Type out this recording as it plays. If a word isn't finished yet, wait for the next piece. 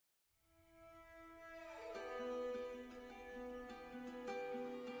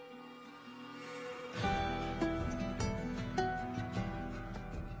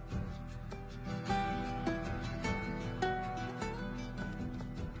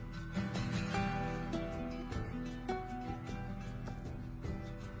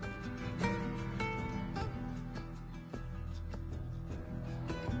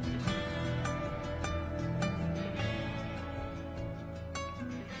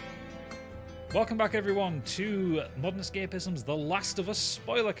Welcome back, everyone, to Modern Escapism's The Last of Us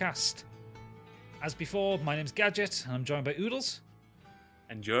spoiler cast. As before, my name's Gadget, and I'm joined by Oodles.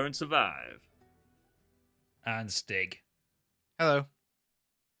 Endure and survive. And Stig. Hello.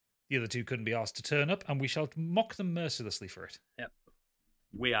 The other two couldn't be asked to turn up, and we shall mock them mercilessly for it. Yep.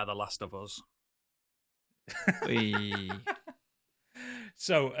 We are the last of us.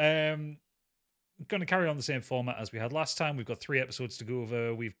 So, going to carry on the same format as we had last time. We've got 3 episodes to go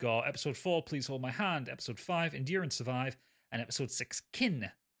over. We've got episode 4, Please Hold My Hand, episode 5, Endure and Survive, and episode 6,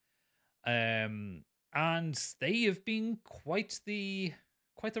 Kin. And they have been quite the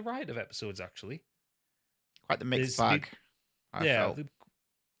ride of episodes, actually. Quite the mixed bag. I felt.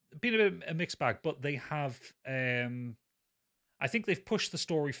 Been a bit of a mixed bag, but they have. I think they've pushed the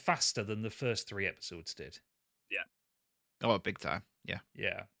story faster than the first 3 episodes did. Yeah. Oh, big time. Yeah.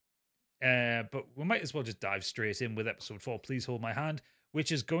 Yeah. But we might as well just dive straight in with episode 4, Please Hold My Hand,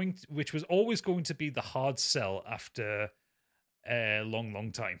 which was always going to be the hard sell after a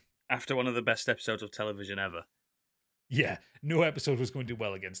long time. After one of the best episodes of television ever. Yeah, no episode was going to do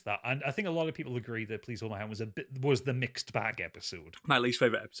well against that, and I think a lot of people agree that Please Hold My Hand was the mixed bag episode. My least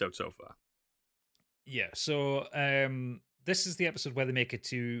favorite episode so far. Yeah, so this is the episode where they make it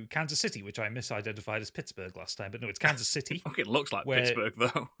to Kansas City, which I misidentified as Pittsburgh last time, but no, it's Kansas City. It looks like Pittsburgh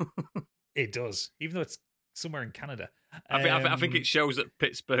though. It does, even though it's somewhere in Canada. I think it shows that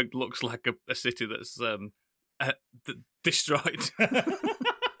Pittsburgh looks like a city that's destroyed.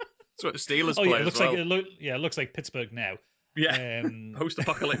 That's what Steelers play. Yeah, it looks well. it looks like Pittsburgh now. Yeah,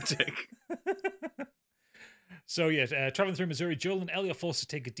 post-apocalyptic. So yeah, traveling through Missouri, Joel and Ellie are forced to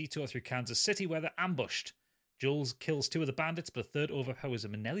take a detour through Kansas City, where they're ambushed. Joel kills 2 of the bandits, but a third overpowers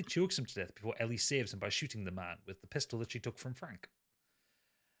him, and Ellie chokes him to death before Ellie saves him by shooting the man with the pistol that she took from Frank.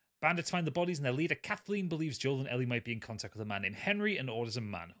 Bandits find the bodies, and their leader, Kathleen, believes Joel and Ellie might be in contact with a man named Henry and orders a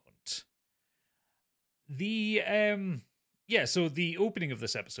manhunt. So the opening of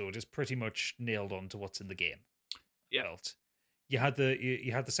this episode is pretty much nailed on to what's in the game. Yeah. You had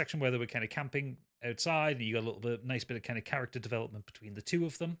the section where they were kind of camping outside, and you got a nice bit of kind of character development between the 2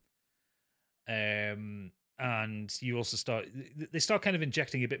 of them. And you also start kind of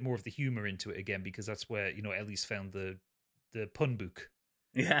injecting a bit more of the humor into it again, because that's where, Ellie's found the pun book.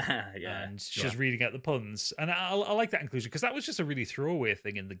 Yeah. And she's reading out the puns. And I like that inclusion, because that was just a really throwaway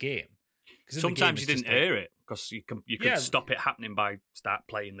thing in the game. Sometimes you didn't hear it, because you could stop it happening by start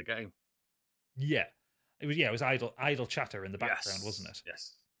playing the game. Yeah. It was idle chatter in the background, wasn't it?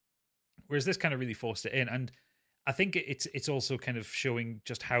 Yes. Whereas this kind of really forced it in. And I think it's also kind of showing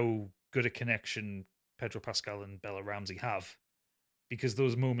just how good a connection Pedro Pascal and Bella Ramsey have, because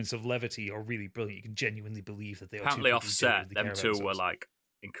those moments of levity are really brilliant. You can genuinely believe that they are apparently offset. Them 2 were like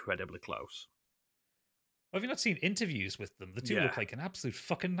incredibly close. Have you not seen interviews with them? The 2 look like an absolute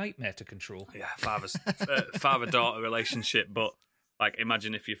fucking nightmare to control. Yeah, father-daughter relationship, but like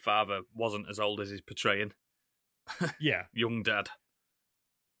imagine if your father wasn't as old as he's portraying. Yeah. Young dad.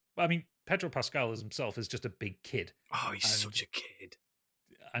 I mean, Pedro Pascal himself is just a big kid. Oh, he's such a kid.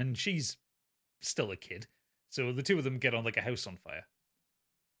 And she's still a kid. So the 2 of them get on like a house on fire.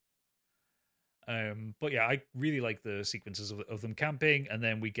 But yeah, I really like the sequences of them camping, and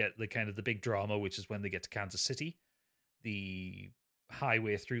then we get the big drama, which is when they get to Kansas City. The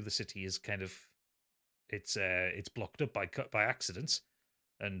highway through the city is it's blocked up by accidents,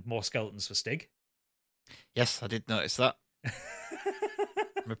 and more skeletons for Stig. Yes, I did notice that.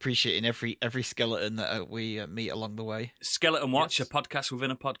 I'm appreciating every skeleton that we meet along the way. Skeleton Watch, a podcast within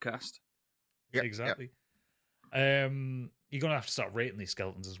a podcast. Yep, exactly. Yep. You're gonna have to start rating these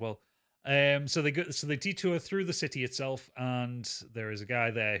skeletons as well. So they detour through the city itself, and there is a guy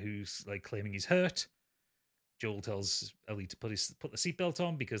there who's like claiming he's hurt. Joel tells Ellie to put the seatbelt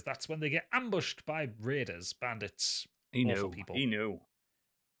on, because that's when they get ambushed by raiders, bandits, awful people. He knew,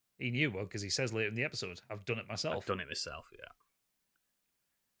 well, because he says later in the episode, "I've done it myself." Yeah.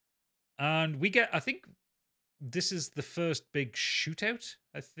 And I think this is the first big shootout,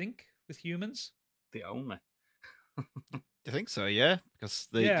 I think, with humans. The only. I think so, yeah. Because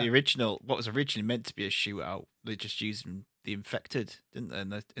the original, what was originally meant to be a shootout, they just used the infected, didn't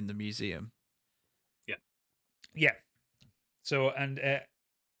they, in the museum? Yeah. Yeah. So, and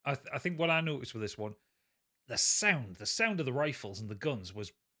I think what I noticed with this one, the sound of the rifles and the guns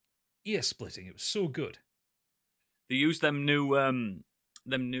was ear splitting. It was so good. They used them new. I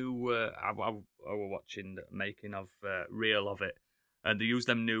were watching the making of reel of it, and they used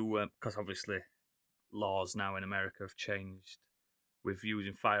them new because obviously laws now in America have changed with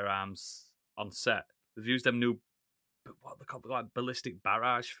using firearms on set. They've used them new, what they call like ballistic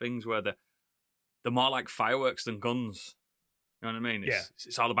barrage things, where they're more like fireworks than guns. You know what I mean?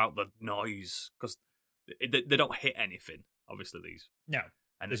 It's all about the noise because they don't hit anything. Obviously, these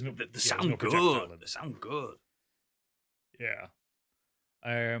and they sound good. They sound good. Yeah.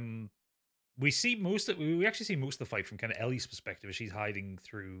 We actually see most of the fight from kind of Ellie's perspective as she's hiding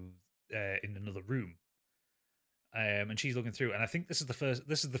through in another room. And she's looking through, and I think this is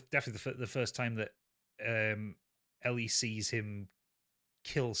definitely the first time that Ellie sees him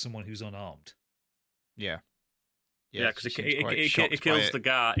kill someone who's unarmed. Yeah, because it kills the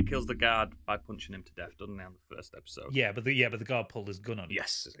guard. It kills the guard by punching him to death, doesn't it? On the first episode. Yeah, but the guard pulled his gun on him.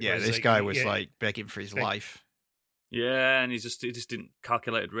 Yes. Yeah, this guy was like begging for his life. Yeah, and he just didn't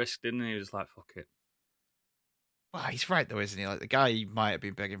calculated risk, didn't he? He was like, "Fuck it." Well, he's right though, isn't he? Like the guy might have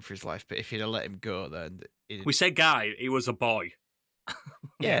been begging for his life, but if he'd have let him go, then we say guy. He was a boy.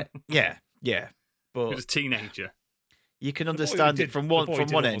 Yeah. But he was a teenager. You can understand it from one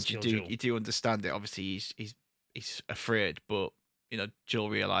end. You do understand it. Obviously, he's afraid, but Joel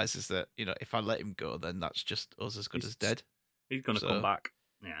realizes that if I let him go, then that's just us as good as dead. He's gonna come back.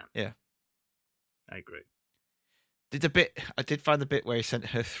 Yeah. I agree. I did find the bit where he sent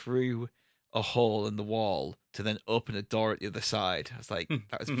her through a hole in the wall to then open a door at the other side. I was like,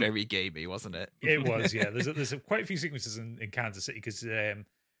 that was very gamey, wasn't it? It was, yeah. There's quite a few sequences in Kansas City because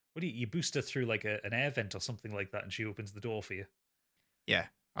you boost her through like an air vent or something like that, and she opens the door for you. Yeah,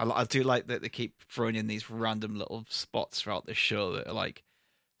 I do like that they keep throwing in these random little spots throughout the show that are like,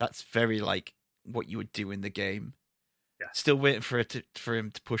 that's very like what you would do in the game. Yeah. Still waiting for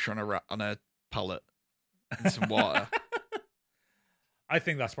him to push her on a pallet and some water. I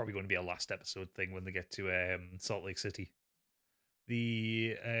think that's probably going to be a last episode thing when they get to Salt Lake City.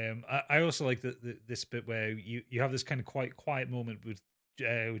 I also like this bit where you have this kind of quiet moment with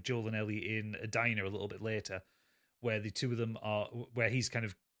Joel and Ellie in a diner a little bit later, where the two of them where he's kind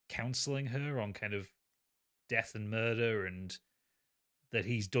of counseling her on kind of death and murder and that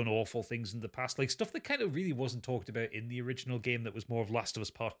he's done awful things in the past, like stuff that kind of really wasn't talked about in the original game. That was more of Last of Us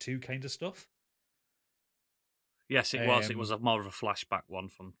Part 2 kind of stuff. Yes, it was. It was more of a flashback one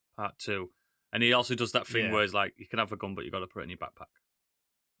from Part 2. And he also does that thing where it's like, you can have a gun, but you got to put it in your backpack.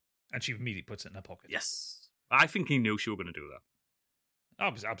 And she immediately puts it in her pocket. Yes. I think he knew she was going to do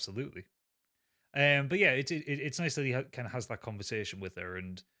that. Absolutely. But yeah, it's nice that he kind of has that conversation with her,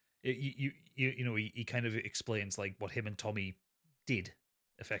 and he kind of explains like what him and Tommy did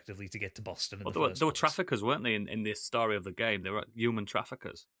effectively to get to Boston. There were traffickers, weren't they, in this story of the game? They were human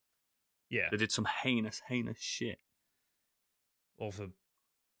traffickers. Yeah. They did some heinous shit. All for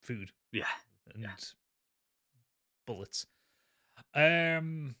food. Yeah. And bullets.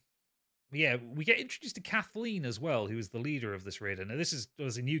 Yeah, we get introduced to Kathleen as well, who is the leader of this raid. Now, this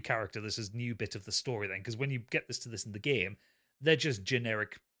was a new character. This is a new bit of the story then, because when you get this in the game, they're just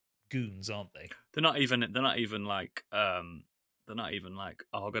generic goons, aren't they? They're not even like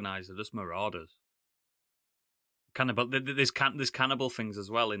organized. They're just marauders. Cannibal. There's cannibal things as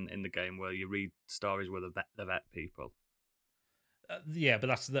well in the game where you read stories where the vet people. Yeah, but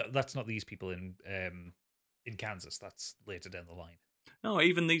that's not these people in Kansas. That's later down the line. No,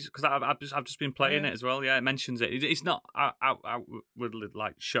 even these, because I've just been playing it as well. Yeah, it mentions it. It's not outwardly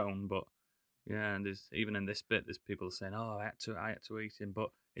like shown, but yeah, and there's even in this bit, there's people saying, "Oh, I had to eat him," but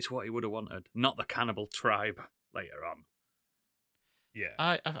it's what he would have wanted, not the cannibal tribe later on. Yeah,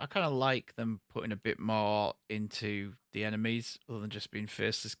 I kind of like them putting a bit more into the enemies other than just being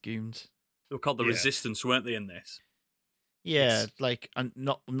faceless goons. They were called the Resistance, weren't they? In this. Yeah, like I'm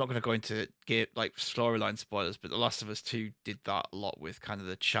not going to go into like storyline spoilers, but The Last of Us 2 did that a lot with kind of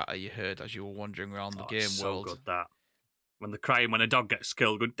the chatter you heard as you were wandering around the game world. So good that when they're crying when a dog gets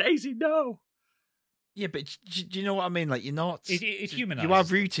killed, going Daisy, no. Yeah, but do you know what I mean? Like you're not. It humanizes. You are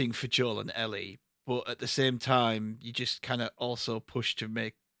rooting for Joel and Ellie, but at the same time, you just kind of also push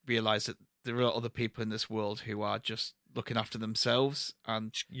to realize that there are other people in this world who are just looking after themselves,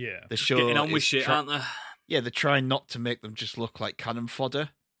 and the show getting on with shit, aren't they? Yeah, they're trying not to make them just look like cannon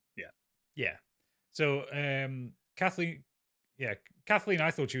fodder. Yeah. So, Kathleen,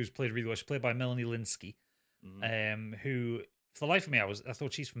 I thought she was played really well. She's played by Melanie Linsky, who, for the life of me, I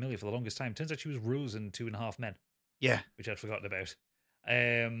thought she's familiar for the longest time. Turns out she was Rose in 2.5 Men. Yeah. Which I'd forgotten about.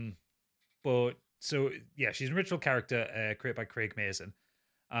 But, so, yeah, she's an original character created by Craig Mazin.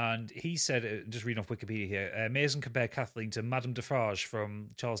 And he said, just reading off Wikipedia here, Mazin compared Kathleen to Madame Defarge from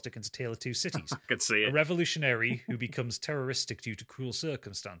Charles Dickens' Tale of Two Cities. I can see it. A revolutionary who becomes terroristic due to cruel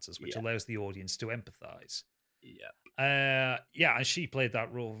circumstances, which allows the audience to empathise. Yeah. And she played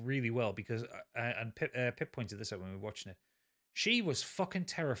that role really well because, and Pip pointed this out when we were watching it, she was fucking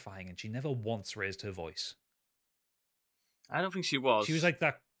terrifying and she never once raised her voice. I don't think she was. She was like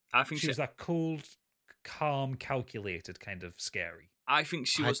that. I think she was that cold, calm, calculated kind of scary. I think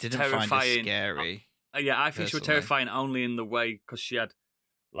she was didn't terrifying. Find her scary. Yeah, I think she was personally. terrifying only in the way because she had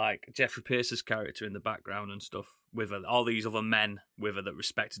like Jeffrey Pierce's character in the background and stuff with her, all these other men with her that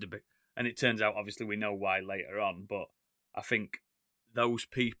respected her. And it turns out, obviously, we know why later on, but I think those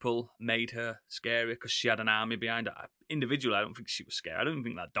people made her scary because she had an army behind her. Individually, I don't think she was scared. I don't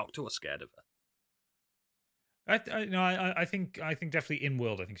think that doctor was scared of her. I think definitely in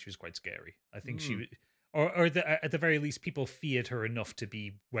world, I think she was quite scary. I think she, or at the very least, people feared her enough to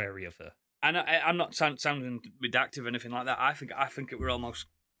be wary of her. And I'm not sounding redactive or anything like that. I think it were almost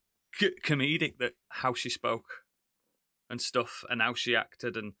comedic that how she spoke and stuff, and how she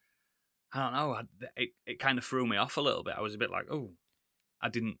acted, and I don't know. It kind of threw me off a little bit. I was a bit like, oh, I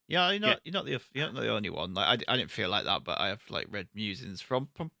didn't. Yeah, you're not the only one. Like I didn't feel like that, but I have like read musings from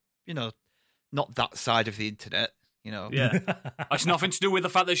not that side of the internet. Yeah, it's nothing to do with the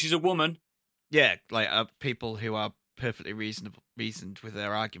fact that she's a woman. Yeah, like people who are perfectly reasoned with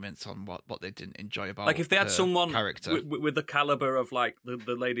their arguments on what they didn't enjoy about. Like if they had someone character with the caliber of like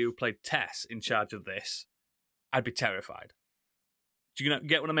the lady who played Tess in charge of this, I'd be terrified. Do you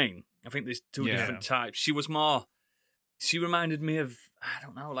get what I mean? I think there's two different types. She reminded me of, I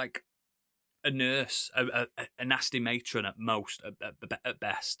don't know, like a nurse, a nasty matron at most, at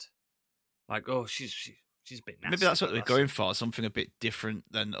best. Like, oh, she's a bit nasty. Maybe that's what they're going for, something a bit different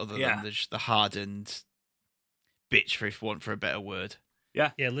than than the hardened bitch, for a better word.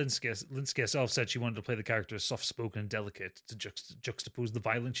 Yeah, Linsky herself said she wanted to play the character as soft-spoken and delicate to juxtapose the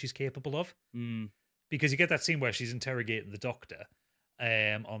violence she's capable of. Because you get that scene where she's interrogating the doctor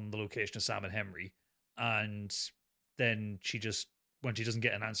on the location of Sam and Henry, and then when she doesn't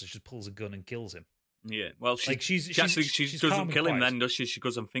get an answer, she just pulls a gun and kills him. Yeah, well, she she's doesn't kill him then, does she? She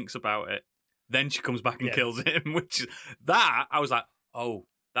goes and thinks about it. Then she comes back and kills him, which that I was like, oh,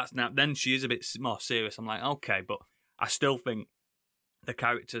 that's now. Then she is a bit more serious. I'm like, okay, but I still think the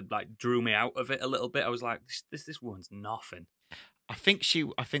character like drew me out of it a little bit. I was like, this woman's nothing. I think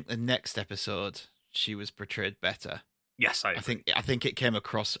the next episode she was portrayed better. Yes, I agree. I think it came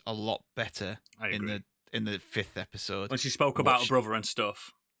across a lot better in the fifth episode when she spoke about her brother and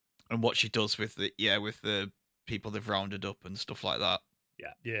stuff, and what she does with the people they've rounded up and stuff like that.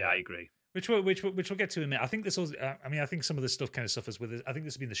 Yeah, I agree. Which we'll get to in a minute. I think this was. I think some of this stuff kind of suffers with it. I think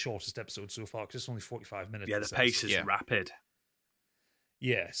this has been the shortest episode so far because it's only 45 minutes. Yeah, the pace is rapid.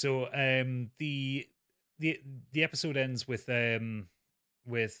 Yeah. So the episode ends with Joel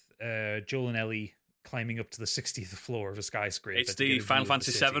and Ellie climbing up to the 60th floor of a skyscraper. It's the Final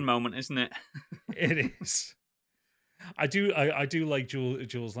Fantasy VII moment, isn't it? It is. I do like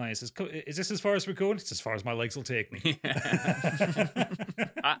Joel's line. It says, "Is this as far as we're going? It's as far as my legs will take me." Yeah.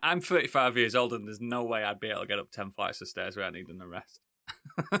 I'm 35 years old, and there's no way I'd be able to get up 10 flights of stairs without needing a rest.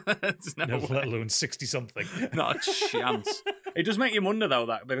 No, let alone 60 something. Not a chance. It does make you wonder though,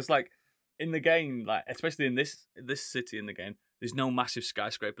 that because like in the game, like especially in this city in the game, there's no massive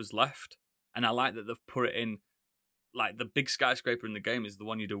skyscrapers left, and I like that they've put it in. Like the big skyscraper in the game is the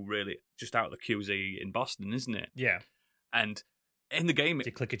one you do really just out of the QZ in Boston, isn't it? Yeah. And in the game,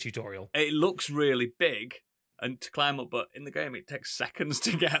 you click a tutorial. It looks really big and to climb up, but in the game it takes seconds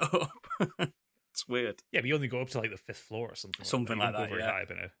to get up. It's weird. Yeah, but you only go up to like the 5th floor or something. Something like that. Very high,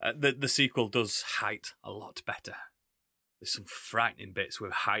 the sequel does height a lot better. There's some frightening bits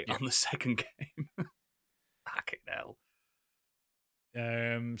with height on the second game. Fucking hell.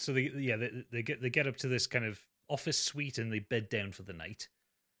 So they get up to this kind of office suite and they bed down for the night.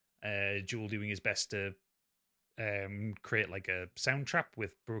 Joel doing his best to create like a sound trap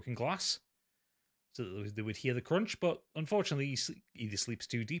with broken glass so that they would hear the crunch, but unfortunately he either sleeps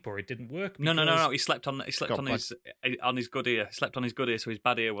too deep or it didn't work. No. He slept on his good ear. He slept on his good ear, so his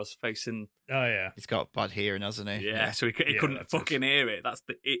bad ear was facing. Oh yeah, he's got bad hearing, hasn't he? Yeah, so he couldn't fucking hear it. That's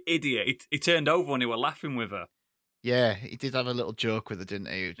the idiot. He turned over when he were laughing with her. Yeah, he did have a little joke with her, didn't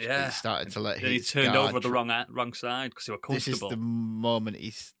he? Yeah. He started to let he turned over the wrong side because he were comfortable. This is the moment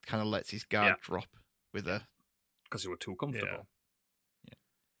he kind of lets his guard drop with her. Because he were too comfortable. Yeah.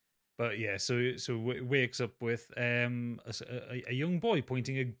 But yeah, so wakes up with a young boy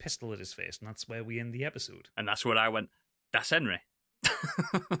pointing a pistol at his face, and that's where we end the episode. And that's where I went, that's Henry.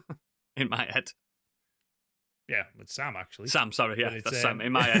 In my head. Yeah, it's Sam, actually. Sam, sorry, yeah, that's Sam.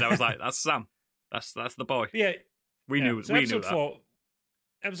 In my head, I was like, that's Sam. That's the boy. Yeah. We knew that.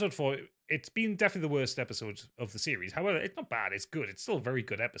 Episode 4, it's been definitely the worst episode of the series. However, it's not bad. It's good. It's still a very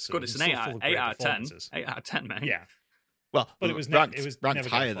good episode. Good. It's an 8 out of 10. 8 out of 10, man. Yeah. Well, but it was ranked never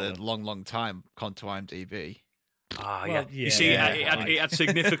higher than long time, according to IMDb. Yeah. You see, he had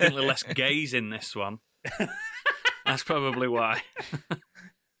significantly less gays in this one. That's probably why.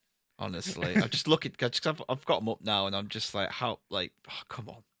 Honestly, I'm just looking. I've got them up now, and I'm just like, how? Like, oh, come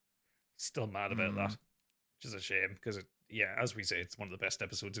on. Still mad about that. Which is a shame because, as we say, it's one of the best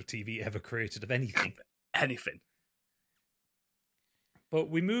episodes of TV ever created of anything. Anything. But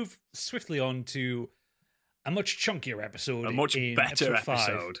we move swiftly on to a much chunkier episode. A much better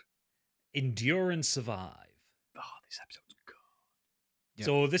episode. 5, Endure and Survive. Oh, this episode's good. Yeah.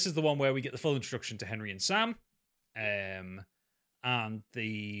 So this is the one where we get the full introduction to Henry and Sam. And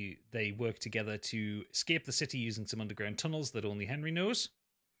they work together to escape the city using some underground tunnels that only Henry knows.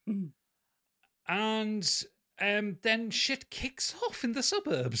 And then shit kicks off in the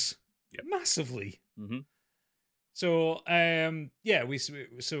suburbs massively. Mm-hmm. So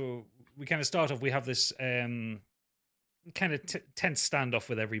we kind of start off. We have this kind of tense standoff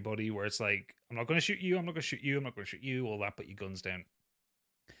with everybody, where it's like, I'm not going to shoot you, I'm not going to shoot you, I'm not going to shoot you, all that. Put your guns down.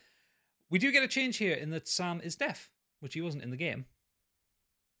 We do get a change here in that Sam is deaf, which he wasn't in the game,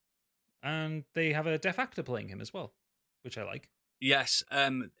 and they have a deaf actor playing him as well, which I like. Yes,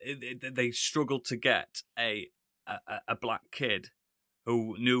 they struggled to get a black kid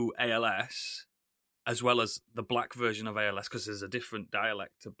who knew ALS, as well as the black version of ALS, because there's a different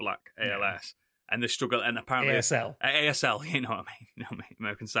dialect to black ALS, and they struggle. And apparently ASL, you know what I mean?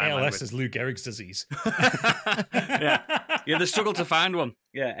 American Sign ALS Language. is Lou Gehrig's disease. They struggled to find one.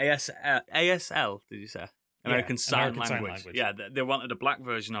 Yeah, ASL. Did you say American Sign Language? Yeah, they wanted a black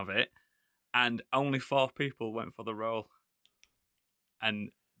version of it, and only 4 people went for the role.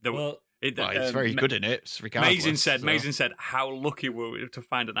 And he's very good in it. Regardless, Mazin said, "How lucky were we to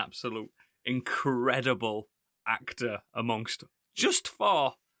find an absolute incredible actor amongst just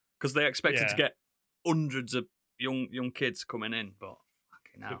 4, because they expected to get hundreds of young kids coming in, but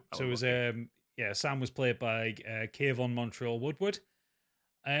fucking hell." So it was Sam was played by Kayvon Montreal Woodward,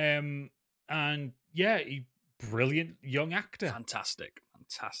 and brilliant young actor, fantastic.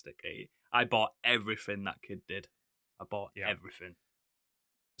 I bought everything that kid did. I bought everything.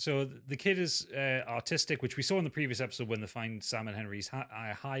 So the kid is autistic, which we saw in the previous episode when they find Sam and Henry's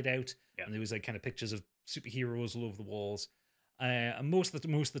hideout, and there was like kind of pictures of superheroes all over the walls. And most of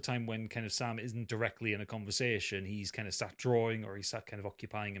the time, when kind of Sam isn't directly in a conversation, he's kind of sat drawing or he's sat kind of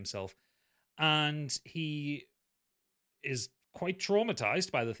occupying himself, and he is quite traumatized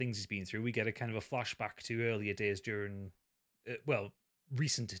by the things he's been through. We get a kind of a flashback to earlier days during,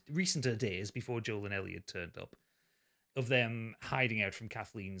 recenter days before Joel and Ellie had turned up, of them hiding out from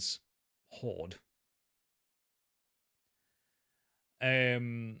Kathleen's horde.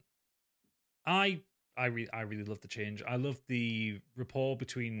 I really love the change. I love the rapport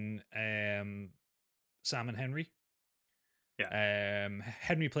between Sam and Henry. Yeah.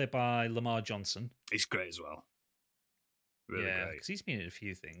 Henry played by Lamar Johnson. He's great as well. Really great. Because he's been in a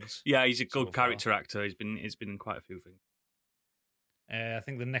few things. Yeah, he's a good character actor. He's been in quite a few things. I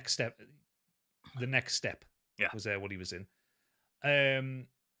think the next step was what he was in.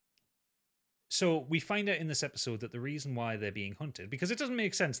 So we find out in this episode that the reason why they're being hunted, because it doesn't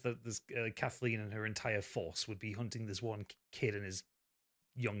make sense that this Kathleen and her entire force would be hunting this one kid and his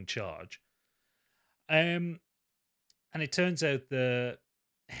young charge. And it turns out that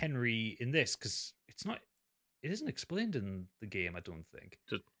Henry in this, because it isn't explained in the game, I don't think.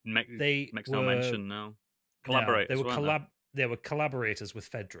 Makes no mention, no. Collaborators, they were collaborators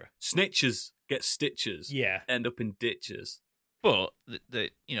with Fedra. Snitches get stitches. Yeah. End up in ditches. But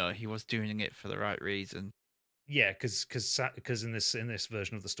he was doing it for the right reason. Yeah, because in this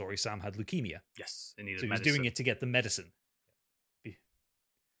version of the story, Sam had leukemia. Yes, he needed so he medicine. was doing it to get the medicine.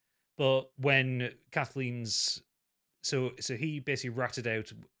 But when Kathleen's, so he basically ratted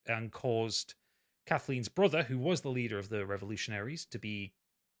out and caused Kathleen's brother, who was the leader of the revolutionaries, to be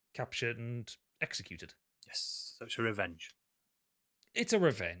captured and executed. Yes, so it's a revenge. It's a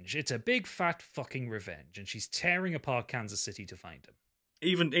revenge. It's a big fat fucking revenge, and she's tearing apart Kansas City to find him.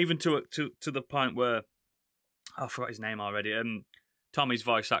 Even to the point where I forgot his name already. Tommy's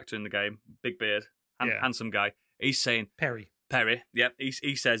voice actor in the game, big beard, handsome guy. He's saying Perry. Yep.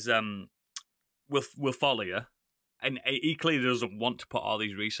 He says we'll follow you, and he clearly doesn't want to put all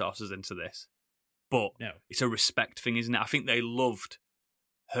these resources into this, but it's a respect thing, isn't it? I think they loved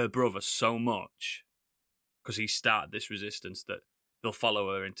her brother so much because he started this resistance that they'll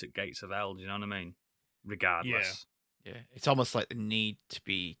follow her into gates of hell. Do you know what I mean? Regardless. Yeah. It's almost like the need to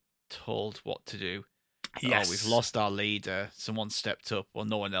be told what to do. Yes. We've lost our leader. Someone stepped up. Well,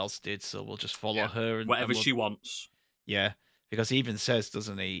 no one else did, so we'll just follow her. And whatever she wants. Yeah. Because he even says,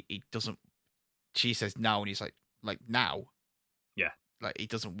 doesn't he? He doesn't. She says now, and he's like now. Yeah. Like he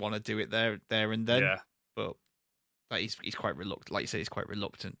doesn't want to do it there and then. Yeah. But like he's quite reluctant. Like you say, he's quite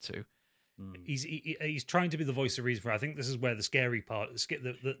reluctant to. He's trying to be the voice of reason for her. I think this is where the scary part,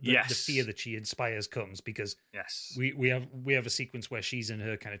 the fear that she inspires comes, because we have a sequence where she's in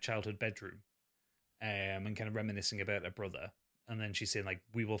her kind of childhood bedroom, and kind of reminiscing about her brother, and then she's saying like,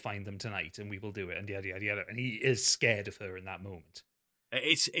 "We will find them tonight, and we will do it," and yada yada yada. And he is scared of her in that moment.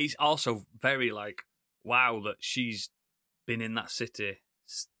 It's also very like, wow, that she's been in that city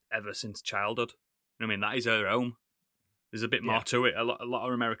ever since childhood. I mean, that is her home. There's a bit more to it. A lot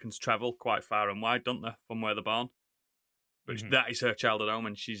of Americans travel quite far and wide, don't they, from where they're born? But that is her childhood home,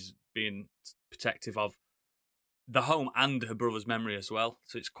 and she's being protective of the home and her brother's memory as well.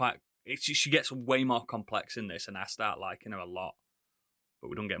 So she gets way more complex in this, and I start liking her a lot. But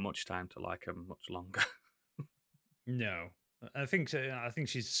we don't get much time to like her much longer. No. I think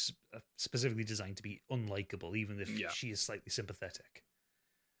she's specifically designed to be unlikable, even if she is slightly sympathetic.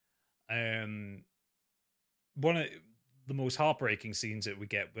 One of the most heartbreaking scenes that we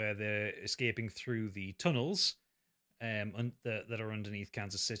get, where they're escaping through the tunnels that are underneath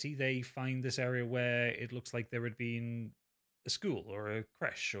Kansas City, they find this area where it looks like there had been a school or a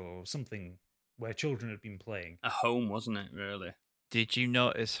creche or something where children had been playing. A home, wasn't it, really? Did you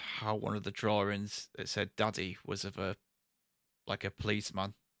notice how one of the drawings that said Daddy was of a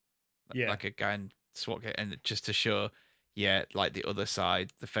policeman? Like a guy in SWAT kit, and just to show, like the other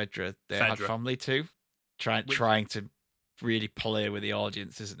side, the Fedra, they had family too. Trying to really play with the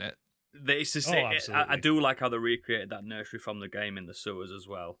audience, isn't it? It's just, I do like how they recreated that nursery from the game in the sewers as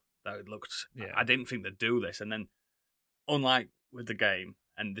well. That it looked. Yeah. I didn't think they'd do this, and then unlike with the game,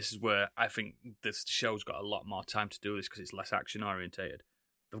 and this is where I think this show's got a lot more time to do this because it's less action orientated.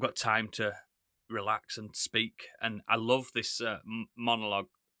 They've got time to relax and speak, and I love this monologue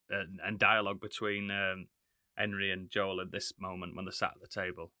and dialogue between Henry and Joel at this moment when they're sat at the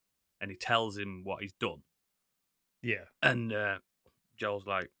table, and he tells him what he's done. Yeah, and Joel's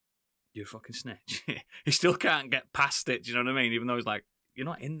like, "You fucking snitch." He still can't get past it. Do you know what I mean? Even though he's like, "You're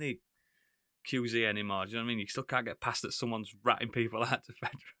not in the QZ anymore." Do you know what I mean? You still can't get past that someone's ratting people out to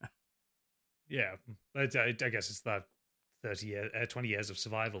Fedra. Yeah, I guess it's that 20 years of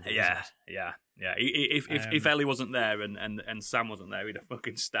survival. Yeah. If Ellie wasn't there and Sam wasn't there, he'd have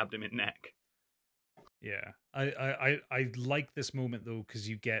fucking stabbed him in the neck. Yeah, I like this moment though, because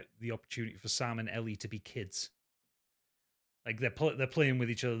you get the opportunity for Sam and Ellie to be kids. Like they're playing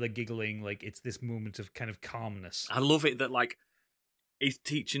with each other, they're giggling. Like it's this moment of kind of calmness. I love it that like he's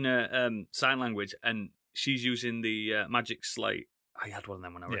teaching her sign language, and she's using the magic slate. I had one of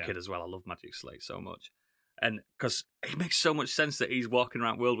them when I was a kid as well. I love magic slate so much, and because it makes so much sense that he's walking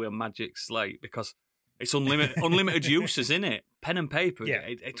around the world with a magic slate, because it's unlimited uses in it. Pen and paper. Yeah.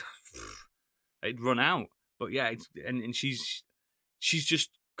 It'd run out. But yeah, and she's just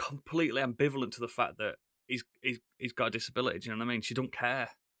completely ambivalent to the fact that he's got a disability. Do you know what I mean? She don't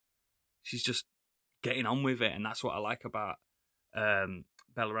care. She's just getting on with it, and that's what I like about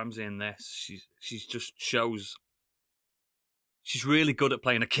Bella Ramsey in this. She's just shows she's really good at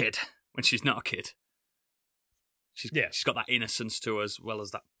playing a kid when she's not a kid. She's got that innocence to her as well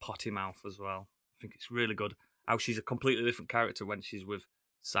as that potty mouth as well. I think it's really good how she's a completely different character when she's with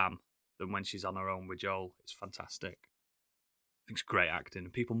Sam than when she's on her own with Joel. It's fantastic. I think it's great acting,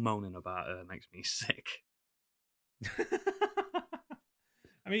 and people moaning about her makes me sick.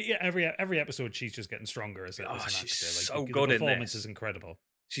 I mean, yeah, every episode she's just getting stronger as an actor. She's like, so good in this. The performance is incredible.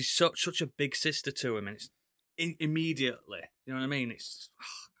 She's such a big sister to him, and it's immediately. You know what I mean? It's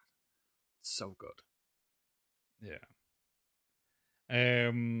so good. Yeah.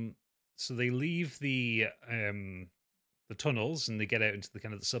 So they leave the tunnels and they get out into the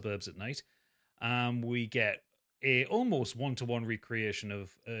kind of the suburbs at night. We get a almost one-to-one recreation of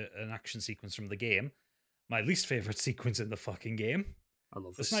an action sequence from the game. My least favorite sequence in the fucking game. I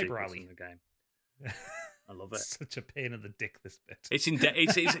love the sniper rally in the game. I love it. Such a pain in the dick, this bit. It's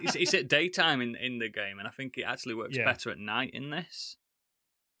it's at daytime in the game, and I think it actually works better at night in this.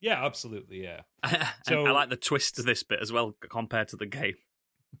 Yeah, absolutely, yeah. So I like the twist to this bit as well compared to the game.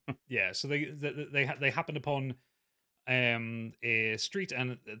 Yeah, so they happen upon a street,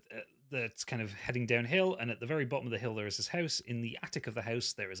 and that's kind of heading downhill, and at the very bottom of the hill there is this house. In the attic of the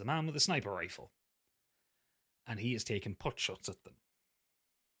house there is a man with a sniper rifle, and he is taking pot shots at them.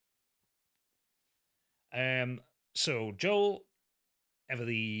 So Joel, ever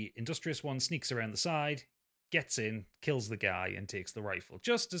the industrious one, sneaks around the side, gets in, kills the guy, and takes the rifle,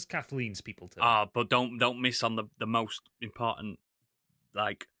 just as Kathleen's people do. But don't miss on the most important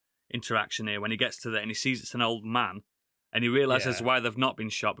like interaction here when he gets to there and he sees it's an old man, and he realizes why they've not been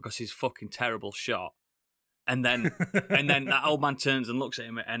shot, because he's fucking terrible shot. And then that old man turns and looks at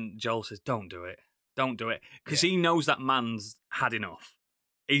him, and Joel says, "Don't do it, because he knows that man's had enough.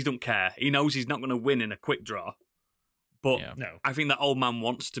 he don't care. He knows he's not going to win in a quick draw. But no. I think that old man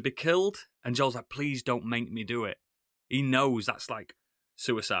wants to be killed, and Joel's like, please don't make me do it. He knows that's like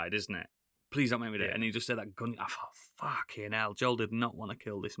suicide, isn't it? Please don't make me do it. And he just said that gun. I thought, fucking hell. Joel did not want to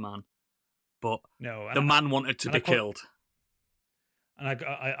kill this man. But the man wanted to be killed. And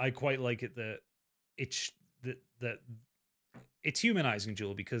I quite like it that it's humanizing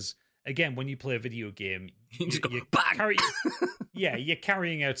Joel, because again, when you play a video game, you're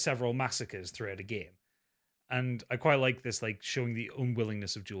carrying out several massacres throughout a game. And I quite like this, like showing the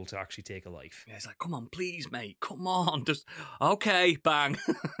unwillingness of Joel to actually take a life. Yeah, it's like, come on, please, mate, come on, just okay, bang.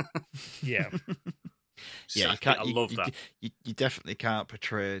 Yeah, yeah. You can't. I love that. You definitely can't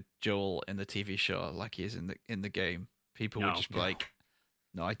portray Joel in the TV show like he is in the game. People would just be like,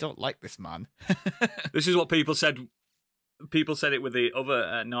 "No, I don't like this man." This is what people said. People said it with the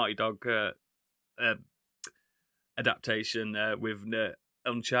other Naughty Dog adaptation with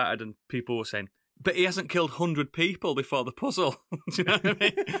Uncharted, and people were saying, but he hasn't killed 100 people before the puzzle. Do you know what I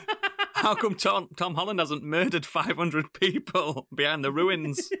mean? How come Tom Holland hasn't murdered 500 people behind the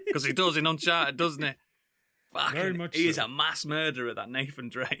ruins? Because he does in Uncharted, doesn't he? Very much he is so. A mass murderer, that Nathan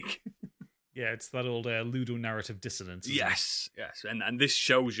Drake. Yeah, it's that old ludonarrative dissonance. Yes. And this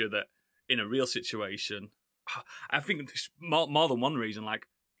shows you that in a real situation, I think it's more than one reason. Like,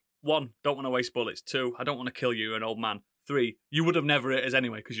 1, don't want to waste bullets. 2, I don't want to kill you, an old man. 3, you would have never hit us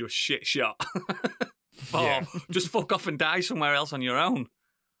anyway because you're a shit shot. 4, just fuck off and die somewhere else on your own.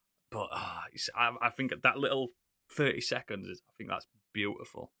 But I think that little 30 seconds, I think that's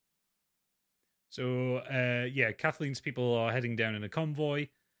beautiful. So, Kathleen's people are heading down in a convoy.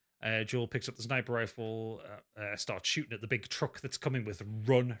 Joel picks up the sniper rifle, starts shooting at the big truck that's coming with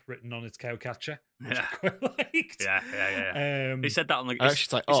 "Run" written on its cowcatcher, which I quite liked. Yeah. He said that on the. He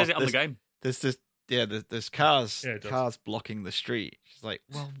says it on the game. There's cars blocking the street. She's like,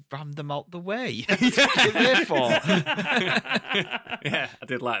 well, ram them out the way. What are you there for? Yeah, I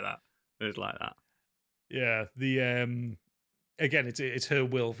did like that. Yeah, the again, it's her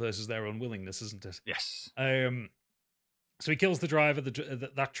will versus their unwillingness, isn't it? Yes. So he kills the driver.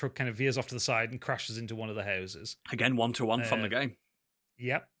 That truck kind of veers off to the side and crashes into one of the houses. Again, 1-to-1 from the game.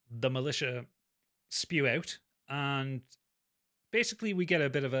 Yep. The militia spew out, and basically we get a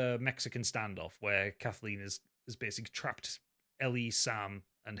bit of a Mexican standoff where Kathleen is basically trapped Ellie, Sam,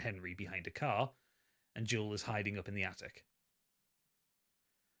 and Henry behind a car, and Joel is hiding up in the attic.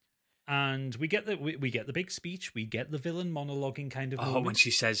 And we get the big speech. We get the villain monologuing kind of moment. When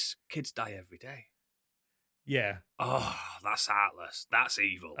she says, "Kids die every day." Yeah. Oh, that's heartless. That's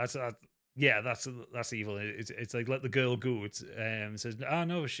evil. That's evil. It's like, let the girl go. It says, oh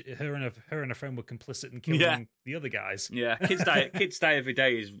no, her and a friend were complicit in killing the other guys. Yeah, kids die every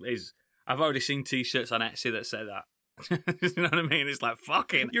day is. I've already seen T-shirts on Etsy that say that. You know what I mean? It's like,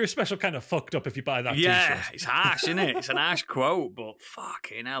 fucking. You're a special kind of fucked up if you buy that T-shirt. Yeah, it's harsh, isn't it? It's an harsh quote, but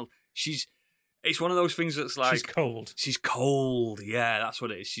fucking hell, it's one of those things that's like... She's cold. Yeah, that's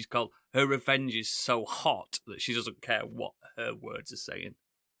what it is. She's cold. Her revenge is so hot that she doesn't care what her words are saying.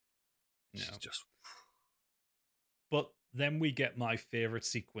 No. She's just... But then we get my favourite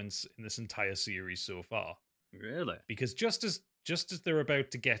sequence in this entire series so far. Really? Because just as they're about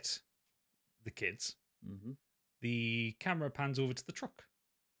to get the kids, the camera pans over to the truck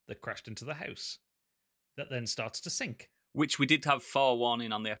that crashed into the house that then starts to sink. Which we did have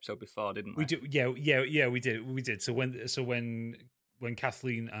forewarning on the episode before, didn't we? We do, yeah, we did. So when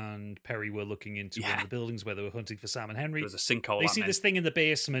Kathleen and Perry were looking into one of the buildings where they were hunting for Sam and Henry, there was a sinkhole. They see this thing in the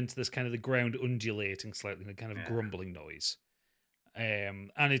basement. There's kind of the ground undulating slightly, a kind of grumbling noise.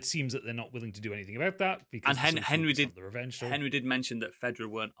 And it seems that they're not willing to do anything about that because Henry did the revenge. Henry did mention that Fedra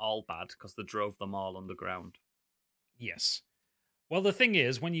weren't all bad because they drove them all underground. Yes. Well, the thing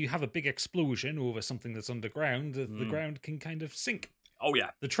is, when you have a big explosion over something that's underground, the ground can kind of sink. Oh, yeah.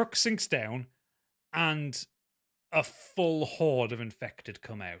 The truck sinks down, and a full horde of infected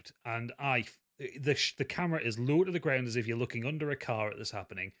come out. And the camera is low to the ground as if you're looking under a car at this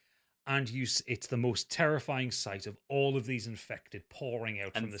happening. And it's the most terrifying sight of all of these infected pouring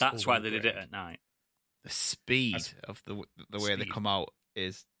out from this. And that's why they did it at night. The speed of the way they come out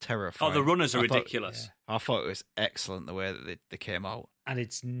is terrifying. Oh, the runners are ridiculous. I thought it was excellent the way that they came out. And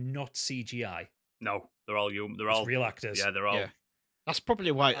it's not CGI. No, they're all human. They're it's all real actors. Yeah, they're all. Yeah. That's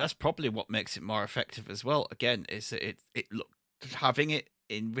probably why. That's probably what makes it more effective as well. Again, is that it having it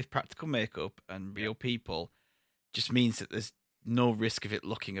in with practical makeup and real people just means that there's no risk of it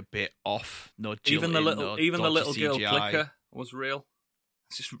looking a bit off. No jilting, even the little CGI. girl clicker was real.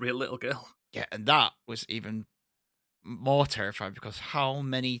 It's just a real little girl. Yeah, and that was even more terrifying because how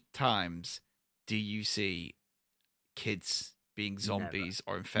many times do you see kids being zombies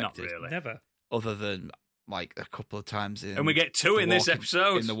or infected. Not really. Never. Other than like a couple of times in, and we get two in this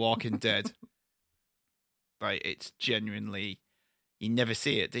episode in The Walking Dead. Like, it's genuinely, you never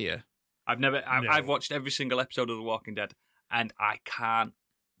see it, do you? I've watched every single episode of The Walking Dead, and I can't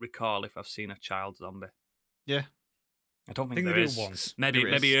recall if I've seen a child zombie. Yeah. I don't think there is. Once.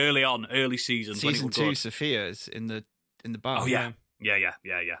 Maybe early seasons. Season when it 2, good. Sophia's in the bar. Oh yeah.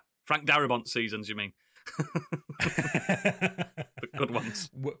 Frank Darabont seasons, you mean? The good ones.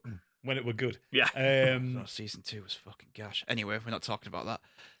 When it were good. Yeah. Season 2 was fucking gosh. Anyway, we're not talking about that.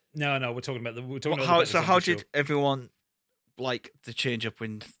 No, we're talking about the. How did everyone like the change up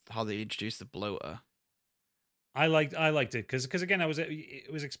when how they introduced the bloater? I liked it because again I was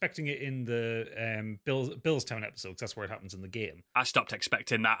expecting it in the Billstown episode because that's where it happens in the game. I stopped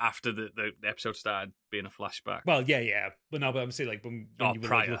expecting that after the episode started being a flashback. Well, yeah, but I'm saying like when you were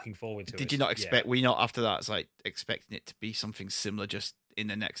like, looking forward to it. Did you not expect? Were you not after that? It's like expecting it to be something similar just in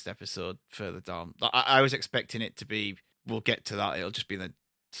the next episode further down. I was expecting it to be. We'll get to that. It'll just be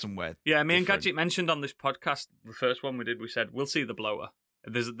somewhere. Yeah, me and Gadget mentioned on this podcast, the first one we did, we said we'll see the bloater.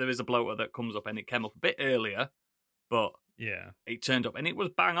 There is a bloater that comes up, and it came up a bit earlier. But it turned up and it was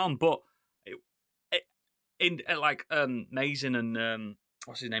bang on. But Mazin and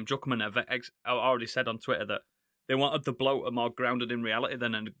what's his name, Druckmann have already said on Twitter that they wanted the bloater more grounded in reality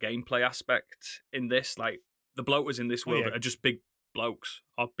than a gameplay aspect in this. Like the bloaters in this world are just big blokes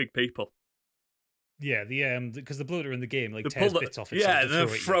or big people. Yeah, because the bloater in the game like tears bits off. Yeah, they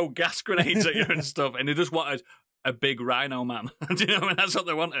throw gas grenades at you and stuff, and they just wanted a big rhino man. Do you know what I mean? That's what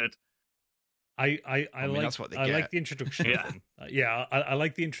they wanted. I like that's what they I get. like the introduction of them. I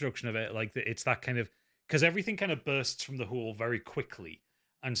like the introduction of it. Like it's that kind of because everything kind of bursts from the hole very quickly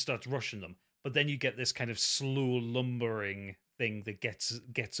and starts rushing them. But then you get this kind of slow lumbering thing that gets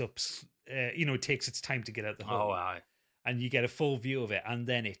up. It takes its time to get out the hole. Oh, aye. And you get a full view of it, and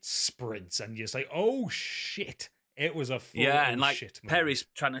then it sprints, and you're just like, "Oh shit!" It was a full and like shit Perry's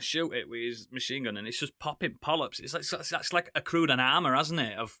trying to shoot it with his machine gun, and it's just popping polyps. It's like accrued an armor, hasn't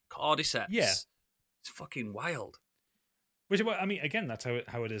it, of cordyceps? Yeah, it's fucking wild. Which I mean, again, that's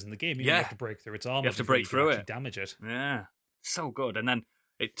how it is in the game. You have to break through its armor. You have to break through it, damage it. Yeah, so good. And then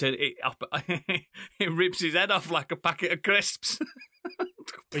it rips his head off like a packet of crisps.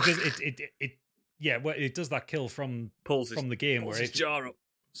 Because it does that kill from the game pulls where his jaw up.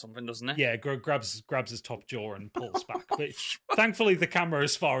 Something, doesn't it? Yeah, grabs his top jaw and pulls back. But thankfully, the camera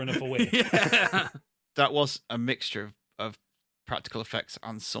is far enough away. Yeah. That was a mixture of practical effects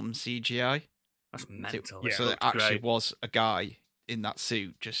and some CGI. That's mental. So there actually was a guy in that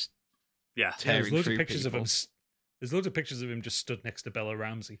suit just tearing there's loads through of pictures people. of him. There's loads of pictures of him just stood next to Bella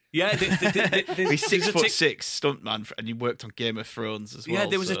Ramsey. Yeah, he's 6'6" stuntman, and he worked on Game of Thrones as well. Yeah,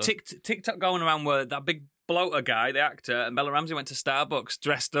 there was a TikTok going around where that big bloater guy, the actor, and Bella Ramsey went to Starbucks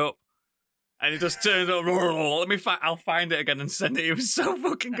dressed up, and he just turned up. I'll find it again and send it. It was so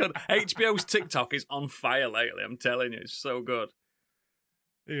fucking good. HBO's TikTok is on fire lately. I'm telling you, it's so good.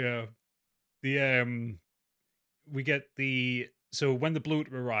 Yeah, we get so when the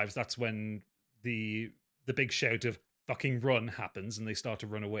bloater arrives, that's when the big shout of "fucking run" happens, and they start to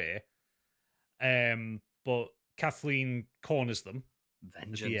run away. But Kathleen corners them.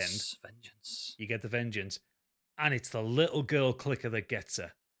 Vengeance. At the end. Vengeance. You get the vengeance. And it's the little girl clicker that gets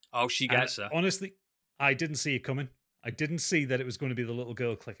her. Oh, she gets her. Honestly, I didn't see it coming. I didn't see that it was going to be the little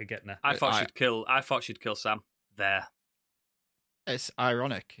girl clicker getting her. I thought she'd kill Sam there. It's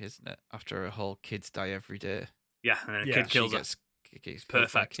ironic, isn't it? After a whole kids die every day. Yeah, and then a kid kills her. Gets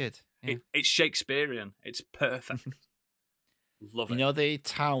perfect. Kid. Yeah. It's Shakespearean. It's perfect. Love it. You know the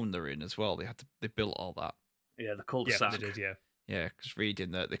town they're in as well. They built all that. Yeah, the cul-de-sac. Yeah, they did. Yeah. Yeah, because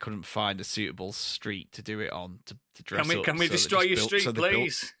reading that they couldn't find a suitable street to do it on to dress up. Can we destroy your street,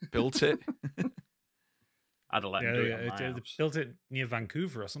 please? Built it. I'd have let them do it. They built it near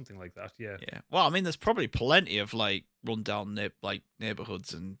Vancouver or something like that. Yeah. Yeah. Well, I mean, there's probably plenty of like rundown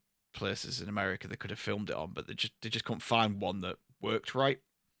neighborhoods and places in America they could have filmed it on, but they just couldn't find one that worked right.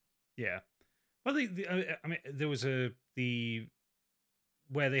 Yeah. Well, there was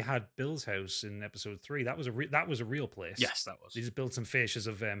where they had Bill's house in episode 3. That was a real place. Yes, that was. They just built some fascias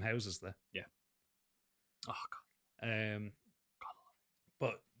of houses there. Yeah. Oh god.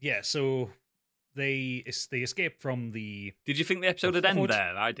 But yeah, so they escape from the. Did you think the episode would end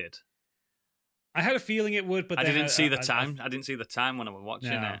there? I did. I had a feeling it would, but I didn't see the time. I didn't see the time when I was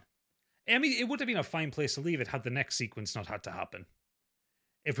watching it. I mean, it would have been a fine place to leave it had the next sequence not had to happen.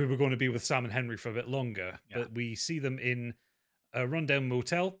 If we were going to be with Sam and Henry for a bit longer, but we see them in a rundown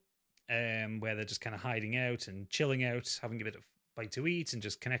motel, where they're just kind of hiding out and chilling out, having a bit of bite to eat, and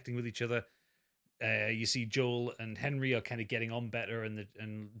just connecting with each other. You see Joel and Henry are kind of getting on better,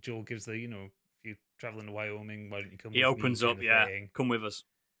 and Joel gives the, if you're traveling to Wyoming, why don't you come? He opens up, come with us.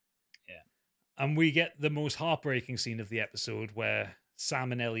 Yeah, and we get the most heartbreaking scene of the episode where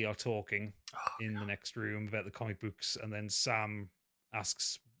Sam and Ellie are talking in the next room about the comic books, and then Sam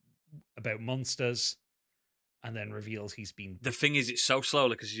asks about monsters, and then reveals he's been. The thing is, it's so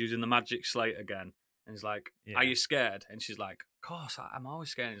slowly because he's using the magic slate again. And he's like, "Are you scared?" And she's like, "Of course, I'm always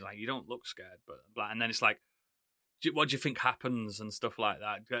scared." And he's like, "You don't look scared," but and then it's like, "What do you think happens?" and stuff like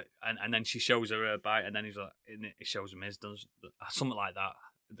that. And then she shows her bite, and then he's like, it shows him his, does something like that.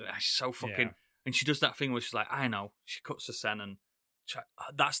 It's so fucking. Yeah. And she does that thing where she's like, "I know." She cuts the sen, and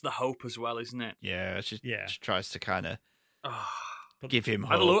that's the hope as well, isn't it? Yeah, she tries to kind of give him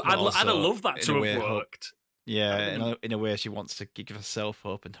hope. I'd have loved that to have worked. Yeah, in a way, she wants to give herself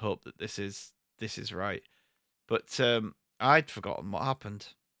hope and hope that this is right. But I'd forgotten what happened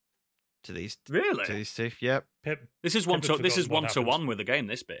to these. Really? To these two. Yep. This is one to one with the game.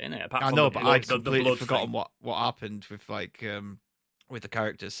 This bit, isn't it? I know, but I'd completely forgotten what happened with with the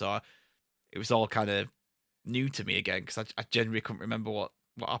characters. So it was all kind of new to me again because I genuinely couldn't remember what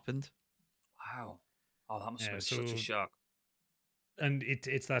happened. Wow. Oh, that must have been such a shock. And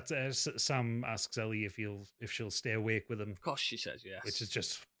it's that Sam asks Ellie if she'll stay awake with him. Of course, she says yes, which is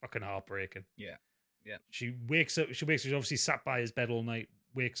just fucking heartbreaking. Yeah. She wakes up. She's obviously sat by his bed all night.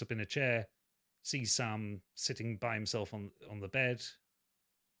 Wakes up in a chair, sees Sam sitting by himself on the bed.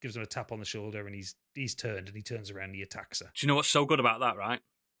 Gives him a tap on the shoulder, and he's turned, and he turns around and he attacks her. Do you know what's so good about that? Right?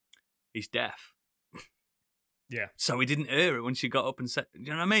 He's deaf. Yeah. So he didn't hear it when she got up and said. Do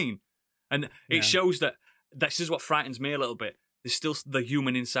you know what I mean? And it shows that this is what frightens me a little bit. There's still the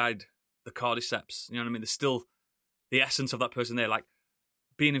human inside the cordyceps. You know what I mean? There's still the essence of that person there. Like,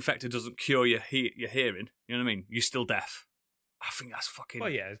 being infected doesn't cure your hearing. You know what I mean? You're still deaf. I think that's fucking... Well,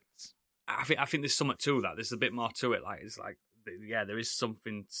 yeah. I think there's something to that. There's a bit more to it. Like, it's like, yeah, there is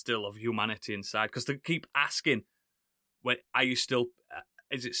something still of humanity inside. Because they keep asking, are you still...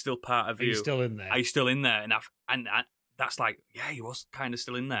 is it still part of you? Are you still in there? Are you still in there? And that's like, yeah, he was kind of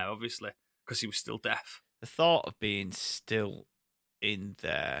still in there, obviously, because he was still deaf. The thought of being still in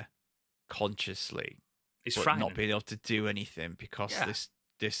there consciously, it's but frightening. Not being able to do anything because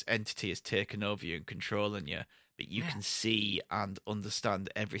this entity has taken over you and controlling you, but you can see and understand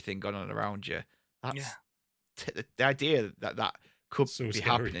everything going on around you. That's the idea that could be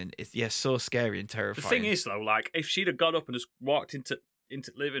happening. Is so scary and terrifying. The thing is, though, like, if she'd have got up and just walked into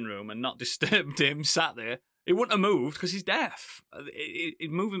the living room and not disturbed him, sat there, he wouldn't have moved because he's deaf. He's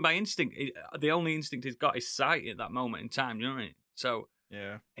moving by instinct. The only instinct he's got is sight at that moment in time. You know what I mean? So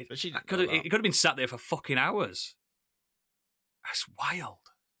yeah, it could have been sat there for fucking hours. That's wild.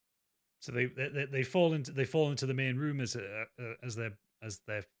 So they fall into the main room as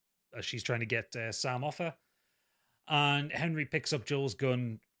she's trying to get Sam off her, and Henry picks up Joel's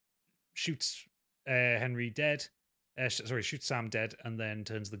gun, shoots Henry dead. Shoots Sam dead, and then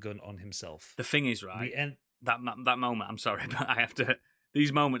turns the gun on himself. The thing is, right, that moment, I'm sorry, but I have to...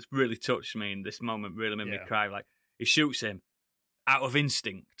 These moments really touched me, and this moment really made me cry. Like, he shoots him out of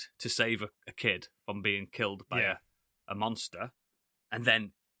instinct to save a kid from being killed by a monster, and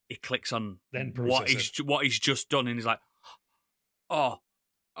then he clicks on what he's just done, and he's like, oh,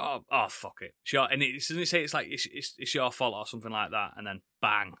 fuck it. Sure. And it doesn't say it's like, it's your fault or something like that, and then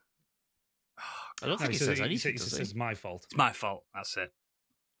bang. I don't think he says anything. He says my fault. It's my fault. That's it.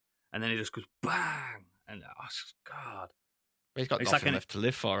 And then he just goes bang, and God, he's got nothing left to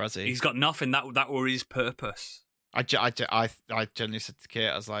live for, has he? He's got nothing. That were his purpose. I generally said to Kate,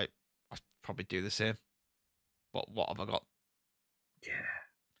 I was like, I'd probably do the same. What have I got? Yeah.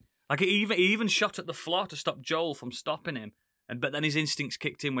 Like, he even shot at the floor to stop Joel from stopping him, but then his instincts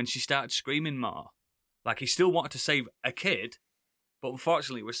kicked in when she started screaming more. Like, he still wanted to save a kid, but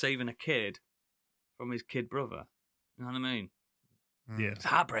unfortunately, we're saving a kid from his kid brother. You know what I mean? Yeah. It's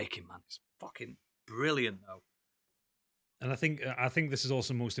heartbreaking, man. It's fucking brilliant, though. And I think this is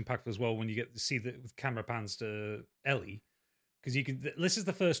also most impactful as well when you get to see the camera pans to Ellie, because this is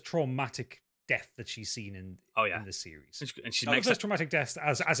the first traumatic death that she's seen in this series, and she makes the first traumatic death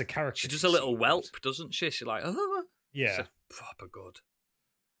as a character. She does a little whelp, doesn't she? She's like, yeah, it's proper good.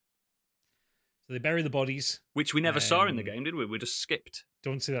 So they bury the bodies, which we never saw in the game, did we? We just skipped.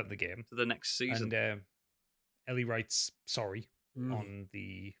 Don't see that in the game. To the next season. And Ellie writes sorry on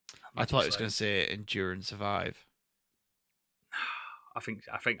the. I thought it was going to say endure and survive. I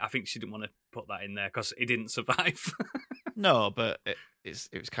think she didn't want to put that in there because he didn't survive. No, but it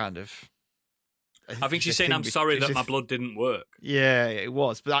was kind of. I think she's saying I'm sorry that my blood didn't work. Yeah, it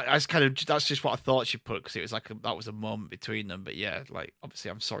was, but that's just what I thought she put because it was like that was a moment between them. But yeah, like obviously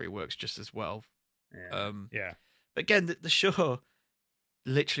I'm sorry works just as well Yeah. But again, the show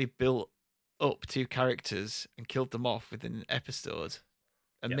literally built up 2 characters and killed them off within an episode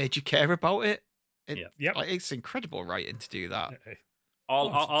and made you care about it. It's incredible writing to do that.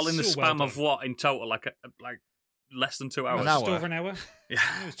 All in the spam of what in total, like less than 2 hours. Just over an hour. Yeah,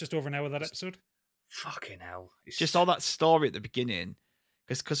 it was just over an hour that episode. Fucking hell! It's just all that story at the beginning,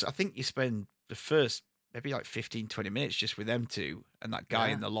 because I think you spend the first maybe like 15, 20 minutes just with them two and that guy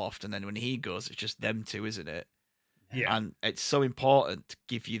in the loft, and then when he goes, it's just them two, isn't it? Yeah, and it's so important to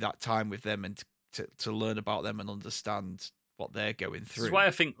give you that time with them and to learn about them and understand what they're going through. That's why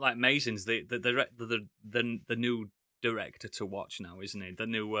I think like Mason's the new director to watch now, isn't he? The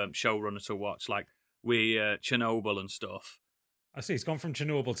new showrunner to watch, like Chernobyl and stuff. I see. He's gone from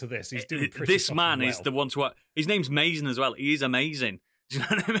Chernobyl to this. He's doing pretty this man well. is the one to watch. His name's Mason as well. He is amazing. Do you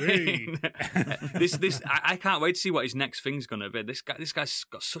know what I mean? I can't wait to see what his next thing's going to be. This guy's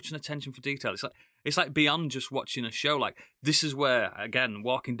got such an attention for detail. It's like beyond just watching a show. Like this is where again,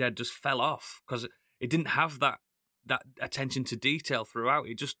 Walking Dead just fell off because it didn't have that attention to detail throughout.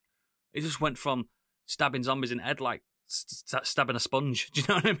 It just went from stabbing zombies in the head like stabbing a sponge. Do you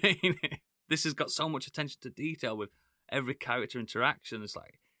know what I mean? This has got so much attention to detail with every character interaction. It's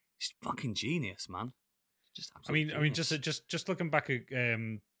fucking genius, man. Just I mean, just looking back at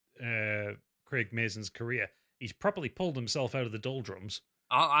Craig Mason's career, he's properly pulled himself out of the doldrums.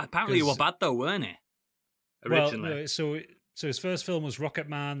 Apparently, he was bad though, weren't he? Originally, well, so his first film was Rocket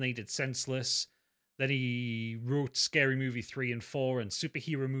Man. Then he did Senseless. Then he wrote Scary Movie 3 and 4 and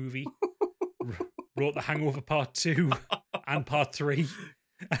Superhero Movie. Wrote The Hangover Part 2 and Part 3.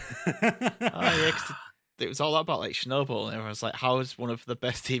 It was all about like Chernobyl, and everyone's like, "How is one of the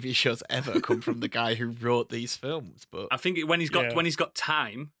best TV shows ever come from the guy who wrote these films?" But I think when he's got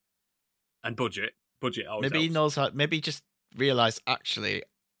time and budget always maybe helps. he knows how. Maybe he just realised actually,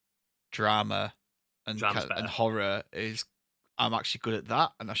 drama and horror is. I'm actually good at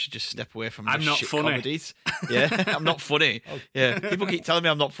that, and I should just step away from I'm not shit funny. comedies. Yeah, I'm not funny. Yeah, people keep telling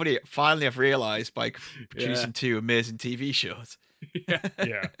me I'm not funny. Finally, I've realised by producing 2 amazing TV shows.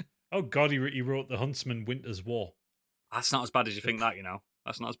 Yeah. Oh God, he wrote The Huntsman: Winter's War. That's not as bad as you think. That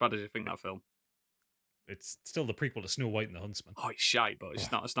that's not as bad as you think. That film. It's still the prequel to Snow White and the Huntsman. Oh, it's shite, but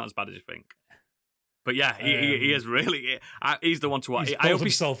it's not as bad as you think. But yeah, he is really. He's the one to watch. He's pulled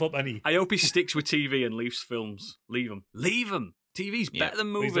himself up, and I hope he sticks with TV and leaves films. Leave him. TV's better than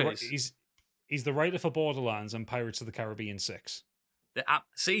movies. He's the writer for Borderlands and Pirates of the Caribbean 6.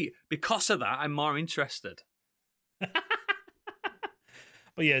 See, because of that, I'm more interested.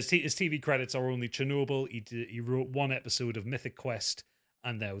 But yeah, his TV credits are only Chernobyl. He wrote 1 episode of Mythic Quest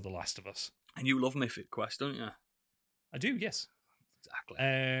and now The Last of Us. And you love Mythic Quest, don't you? I do, yes.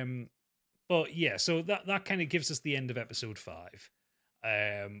 Exactly. But yeah, so that kind of gives us the end of episode 5.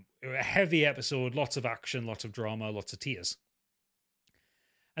 A heavy episode, lots of action, lots of drama, lots of tears.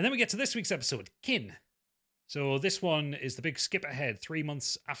 And then we get to this week's episode, Kin. So this one is the big skip ahead. 3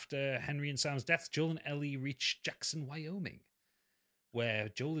 months after Henry and Sam's deaths, Joel and Ellie reach Jackson, Wyoming, where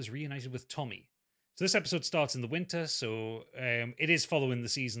Joel is reunited with Tommy. So this episode starts in the winter, so it is following the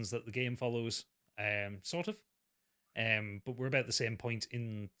seasons that the game follows, sort of. But we're about the same point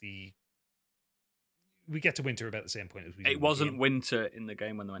in the... We get to winter about the same point as we do. It wasn't winter in the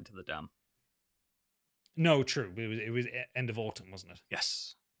game when they went to the dam. No, true. It was end of autumn, wasn't it?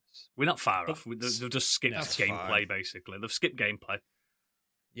 Yes. We're not far off. They've just skipped gameplay, basically. They've skipped gameplay.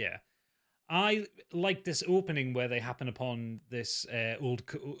 Yeah. I like this opening where they happen upon this old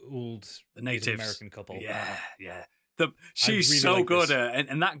the natives American couple. Yeah. She's really so good,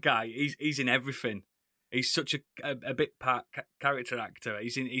 and that guy, he's in everything. He's such a bit part character actor.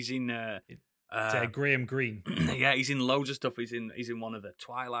 He's in Graham Greene. Yeah, he's in loads of stuff. He's in one of the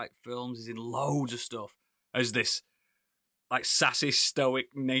Twilight films. He's in loads of stuff as this like sassy, stoic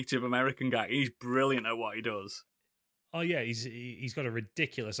Native American guy. He's brilliant at what he does. Oh yeah, he's got a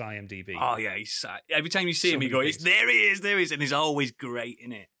ridiculous IMDb. Oh yeah, every time you see him, you go, there he is, and he's always great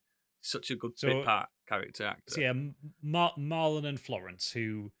in it. Such a good bit part character actor. So yeah, Marlon and Florence,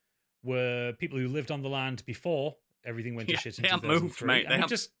 who were people who lived on the land before everything went to shit in 2003. They haven't moved, mate.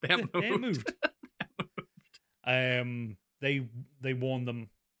 They haven't moved. They warned them.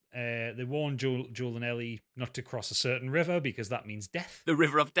 They warned Joel and Ellie not to cross a certain river because that means death. The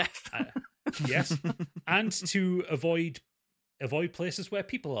river of death. Yes, and to avoid places where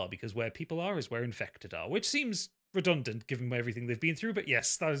people are, because where people are is where infected are, which seems redundant given everything they've been through. But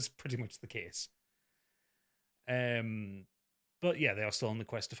yes, that is pretty much the case. But yeah, they are still on the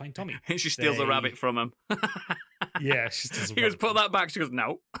quest to find Tommy. She steals a rabbit from him. Yeah, she steals a rabbit. He goes, put that back. She goes,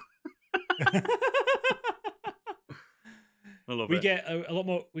 no. I love we it. get a lot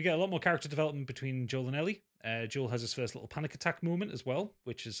more. We get a lot more character development between Joel and Ellie. Joel has his first little panic attack moment as well,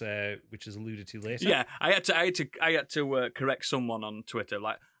 which is alluded to later. Yeah, I had to correct someone on Twitter,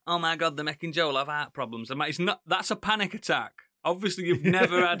 like, oh my god, they're making Joel have heart problems. I'm like, it's not. That's a panic attack. Obviously, you've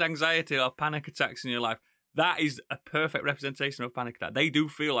never had anxiety or panic attacks in your life. That is a perfect representation of a panic attack. They do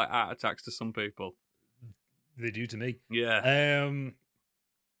feel like heart attacks to some people. They do to me. Yeah.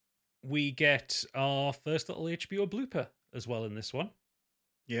 We get our first little HBO blooper as well in this one.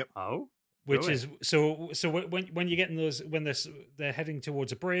 Yep. Oh. Which is so when you're getting those when they're heading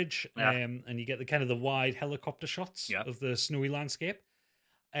towards a bridge, and you get the kind of the wide helicopter shots of the snowy landscape.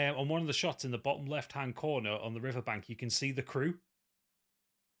 On one of the shots in the bottom left hand corner on the riverbank, you can see the crew.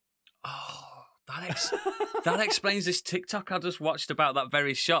 Oh, that explains this TikTok I just watched about that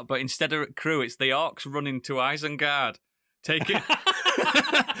very shot. But instead of crew, it's the orcs running to Isengard. Take it.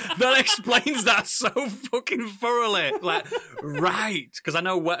 That explains that so fucking thoroughly. Like, right. Because I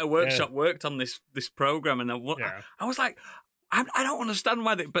know Weta Workshop worked on this program, and I was like, I don't understand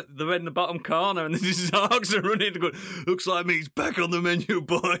why but they're in the bottom corner and these dogs are running going, looks like meat's back on the menu,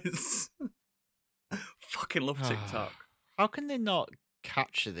 boys. Fucking love TikTok. How can they not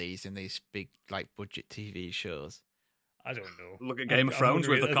capture these in these big, like, budget TV shows? I don't know. Look at Game of Thrones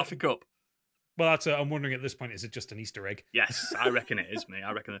with the coffee cup. Well, I'm wondering at this point, is it just an Easter egg? Yes, I reckon it is, mate.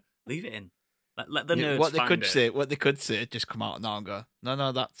 I reckon leave it in. Let the nerds what they find could it. say, what they could say, just come out now and go,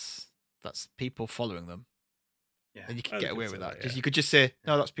 no, that's people following them. Yeah. And you could get away with that. Yeah. You could just say,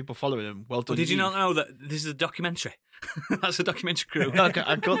 no, that's people following them. Well done. Well, did you not know that this is a documentary? That's a documentary crew. No,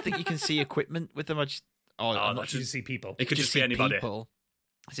 I don't think you can see equipment with them. I'm not sure you see people. It could just be anybody. People.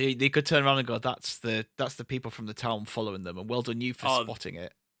 So they could turn around and go, that's the people from the town following them, and well done you for spotting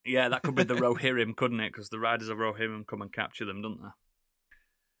it. Yeah, that could be the Rohirrim, couldn't it? Because the riders of Rohirrim come and capture them, don't they?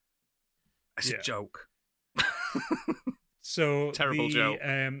 It's a joke. So terrible joke.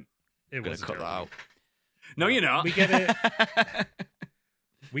 It was cut that out. No, you're not. We get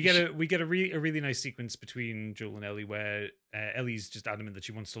a really nice sequence between Joel and Ellie where Ellie's just adamant that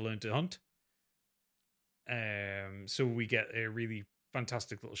she wants to learn to hunt. So we get a really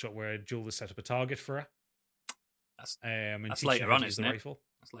fantastic little shot where Joel has set up a target for her. That's later on, isn't it? Rifle.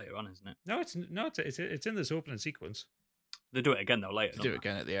 That's later on, isn't it? No, it's in this opening sequence. They do it again though later. They do it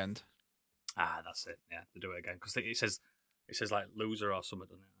again at the end. That's it. Yeah, they do it again because it says like loser or something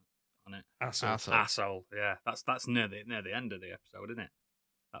on it. Asshole. Yeah, that's near the end of the episode, isn't it?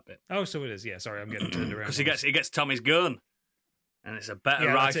 That bit. Oh, so it is. Yeah, sorry, I'm getting turned around. Because he gets Tommy's gun, and it's a better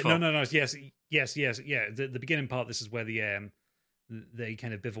rifle. No. Yes. Yeah, the beginning part. This is where they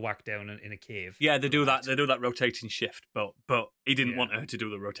kind of bivouac down in a cave. Yeah, they do that. They do that rotating shift, but he didn't want her to do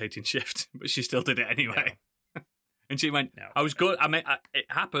the rotating shift, but she still did it anyway. No. And she went, no. I was good. I mean, it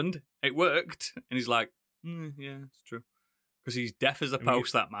happened. It worked. And he's like, yeah, it's true. Because he's deaf as a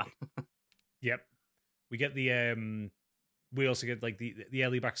post, that man. Yep. We get we also get like the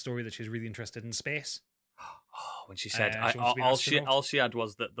Ellie backstory that she's really interested in space. Oh, when she said all she had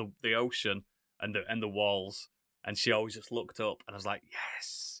was the ocean and the walls, and she always just looked up, and I was like,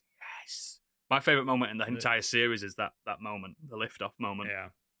 yes. My favorite moment in the entire series is that moment, the lift-off moment. Yeah.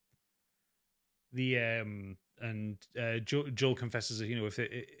 Joel confesses that,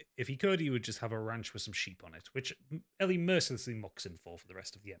 if he could, he would just have a ranch with some sheep on it, which Ellie mercilessly mocks him for the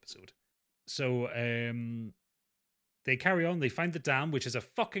rest of the episode. So they carry on. They find the dam, which is a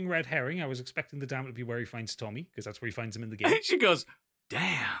fucking red herring. I was expecting the dam to be where he finds Tommy, because that's where he finds him in the game. She goes,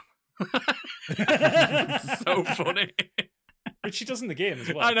 damn. So funny. Which she does in the game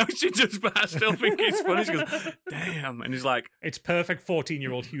as well. I know she does, but I still think it's funny. She goes, damn. And he's like... It's perfect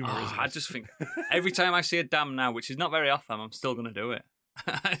 14-year-old humor, isn't it? I just think, every time I see a dam now, which is not very often, I'm still going to do it.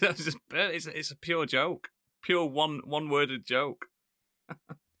 It's a pure joke. Pure one-worded joke.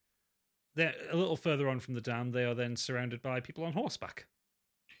 They're a little further on from the dam. They are then surrounded by people on horseback.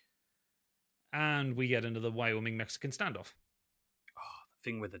 And we get into the Wyoming-Mexican standoff. Oh, the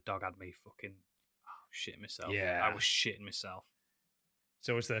thing with the dog had me fucking... shitting myself. Yeah. I was shitting myself.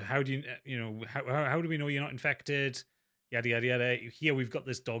 So it's how do how do we know you're not infected? Yada, yada, yada. Here we've got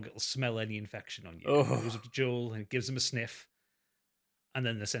this dog that'll smell any infection on you. Oh. It goes up to Joel and gives him a sniff. And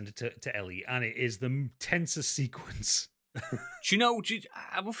then they send it to Ellie. And it is the tensest sequence. Do you know,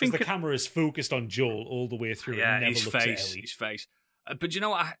 I will think... the camera is focused on Joel all the way through. Yeah, and never his looks face. at Ellie. His face. But you know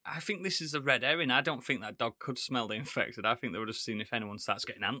what? I think this is a red herring. I don't think that dog could smell the infected. I think they would have seen if anyone starts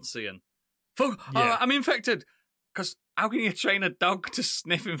getting antsy and... Oh, I'm infected. Because how can you train a dog to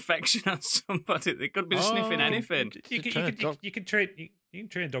sniff infection on somebody? They could be sniffing anything. You can train a dog to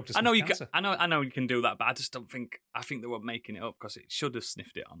sniff cancer. I know you can do that, but I just don't think. I think they were making it up because it should have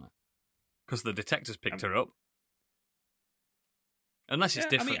sniffed it on her. Because the detectives picked her up. Unless it's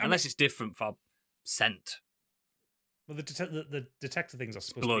different. Unless it's different for scent. Well, the detector things are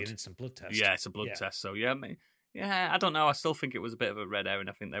supposed to be an instant blood test. Yeah, it's a blood test. So yeah, I don't know. I still think it was a bit of a red herring.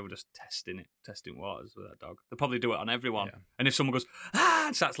 I think they were just testing waters with that dog. They'll probably do it on everyone. Yeah. And if someone goes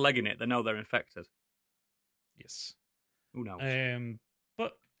and starts legging it, they know they're infected. Yes. Who knows?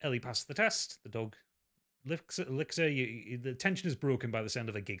 But Ellie passed the test. The dog licks her. The tension is broken by the sound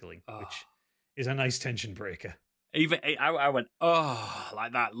of her giggling, which is a nice tension breaker. Even I went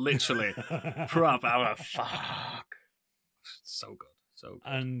like that, literally. Prop. I went fuck. So good. So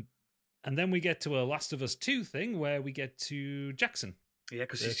good. And then we get to a Last of Us 2 thing where we get to Jackson. Yeah,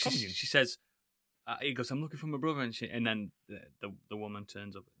 because she says, he goes, I'm looking for my brother, and then the woman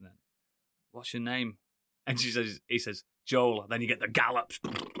turns up, and then, what's your name? And he says, Joel. Then you get the gallops.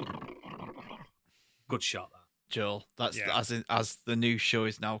 Good shot, that. Joel. That's as the new show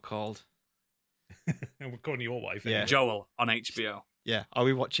is now called. And we're calling your wife. Yeah. Joel on HBO. Yeah. Are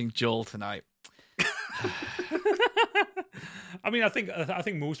we watching Joel tonight? I mean, I think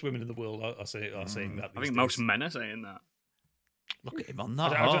most women in the world are saying that. I think most men are saying that. Look at him on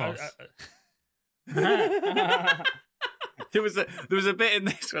that horse. There was a bit in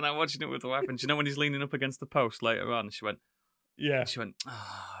this when I'm watching it with the wife, and do you know when he's leaning up against the post later on? She went, yeah. She went,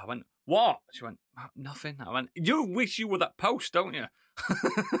 I went, what? She went, nothing. I went, you wish you were that post, don't you?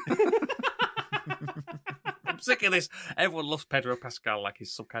 I'm sick of this. Everyone loves Pedro Pascal like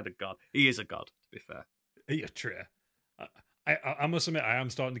he's some kind of god. He is a god, to be fair. Yeah, true. I must admit, I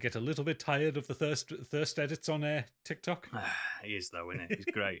am starting to get a little bit tired of the thirst edits on TikTok. He is, though, isn't he? He's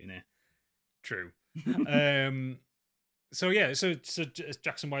great, isn't he? True. So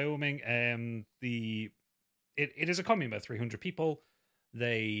Jackson, Wyoming. It is a commune of 300 people.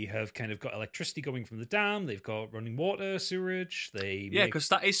 They have kind of got electricity going from the dam. They've got running water, sewerage. Because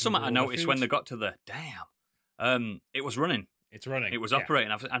that is something I noticed when they got to the dam. It was running. It's running. It was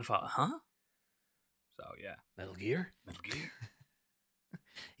operating. And I thought, huh? So yeah, Metal Gear.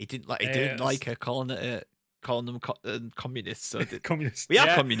 He didn't like her calling them communists. So communists. We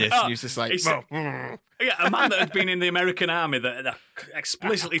are communists. And he was just like, yeah, a man that had been in the American army that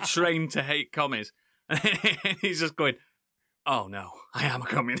explicitly trained to hate commies. He's just going, oh no, I am a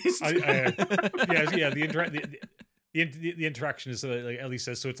communist. Yeah. The interaction is like Ellie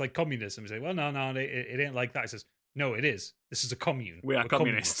says, so it's like communism. We say, well, no, it ain't like that. He says, no, it is. This is a commune. We are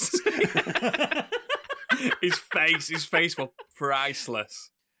communists. His face was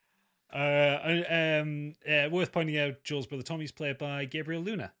priceless. Worth pointing out, Joel's brother Tommy's played by Gabriel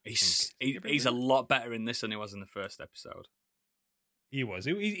Luna. He's a lot better in this than he was in the first episode. He was.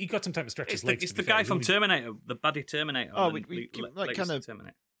 He got some time to stretch his legs. It's the guy from Terminator, the baddie Terminator. Oh, we kind of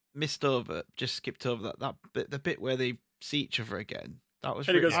missed over, just skipped over that bit, the bit where they see each other again. That was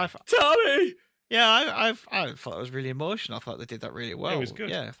really. Tommy. Yeah, I thought it was really emotional. I thought they did that really well. It was good.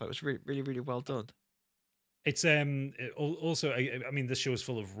 Yeah, I thought it was really, really, really well done. It's also, I mean, this show is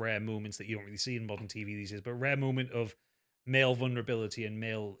full of rare moments that you don't really see in modern TV these days, but rare moment of male vulnerability and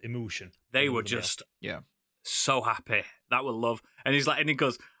male emotion. They were just so happy. That was love. And he's like, and he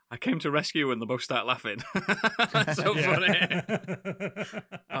goes, I came to rescue you, and they both start laughing. That's so funny.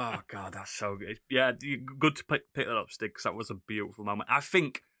 Oh God, that's so good. Yeah, good to pick that up, Stig, because that was a beautiful moment. I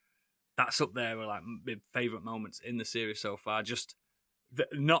think that's up there with like my favourite moments in the series so far. Just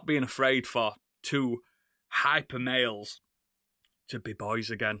not being afraid for two hyper males to be boys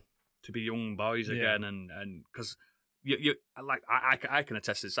again, to be young boys again, and because you like I can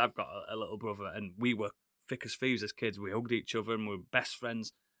attest to this. I've got a little brother, and we were thick as thieves as kids. We hugged each other and we were best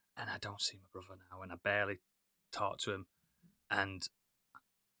friends. And I don't see my brother now, and I barely talk to him. And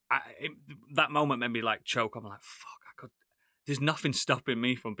that moment made me like choke. I'm like, fuck, there's nothing stopping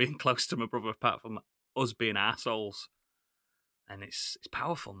me from being close to my brother apart from us being assholes. And it's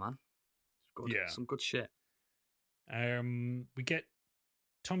powerful, man. It's good. Yeah. Some good shit. We get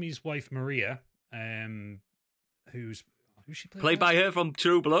Tommy's wife Maria, who's she played by her from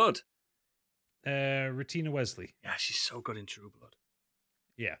True Blood. Retina Wesley. Yeah, she's so good in True Blood.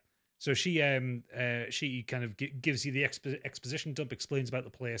 Yeah, so she kind of gives you the exposition dump, explains about the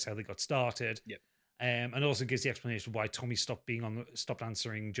place, how they got started, and also gives the explanation why Tommy stopped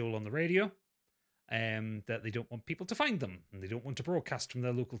answering Joel on the radio, that they don't want people to find them and they don't want to broadcast from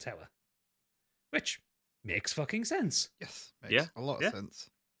their local tower, which makes fucking sense. Yes, makes a lot of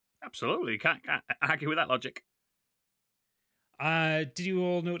sense. Absolutely, can't argue with that logic. Did you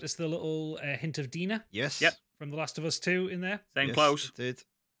all notice the little hint of Dina? Yes. Yep. From The Last of Us 2 in there? Same clothes. I did.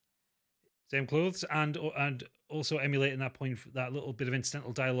 Same clothes, and also emulating that point, that little bit of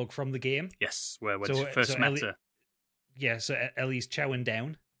incidental dialogue from the game. Yes, where you first met her. Yeah, so Ellie's chowing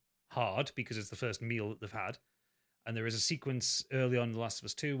down hard because it's the first meal that they've had. And there is a sequence early on in The Last of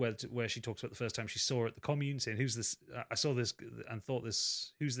Us 2 where she talks about the first time she saw her at the commune, saying, "Who's this? I saw this and thought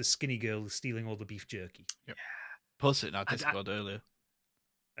this. Who's this skinny girl stealing all the beef jerky?" Yep. Posted in our Discord earlier.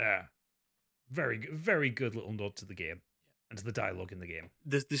 Very good little nod to the game and to the dialogue in the game.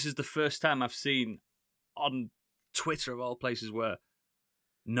 This is the first time I've seen on Twitter, of all places, where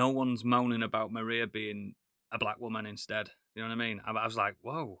no one's moaning about Maria being a black woman instead. You know what I mean? I was like,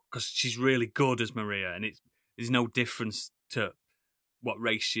 whoa, because she's really good as Maria, and there's no difference to what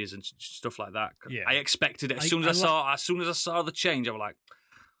race she is and stuff like that. Yeah. I expected it as soon as I saw the change. I was like,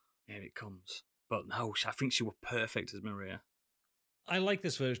 here it comes. But no, I think she was perfect as Maria. I like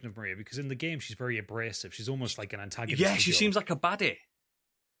this version of Maria because in the game she's very abrasive. She's almost like an antagonist. Yeah, she seems like a baddie.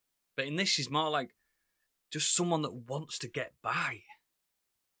 But in this, she's more like just someone that wants to get by.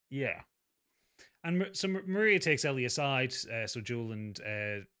 Yeah. And so Maria takes Ellie aside so Joel and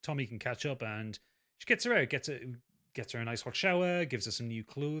Tommy can catch up, and she gets her out, gets her a nice hot shower, gives her some new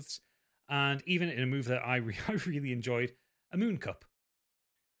clothes, and even in a move that I really enjoyed, a moon cup.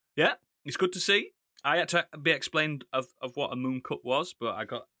 Yeah, it's good to see. I had to be explained of what a moon cup was, but I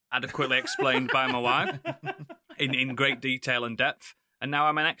got adequately explained by my wife in great detail and depth, and now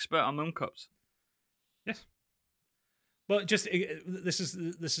I'm an expert on moon cups. Yes. But just this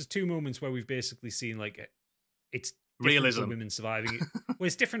is two moments where we've basically seen like it's realism. For women surviving. Well,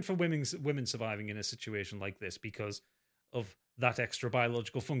 it's different for women surviving in a situation like this because of that extra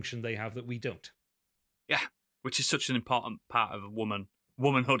biological function they have that we don't. Yeah, which is such an important part of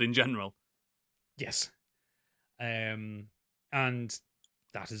womanhood in general. Yes, and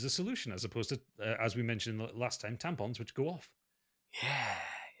that is a solution as opposed to, as we mentioned last time, tampons which go off. Yeah,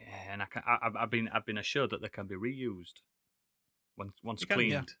 and I've been assured that they can be reused once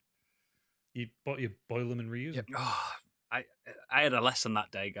cleaned. Yeah. You boil them and reuse them. Oh, I had a lesson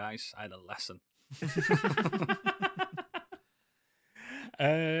that day, guys. I had a lesson.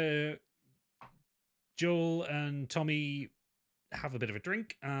 Joel and Tommy have a bit of a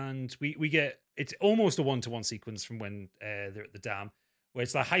drink, and we get it's almost a 1-to-1 sequence from when they're at the dam, where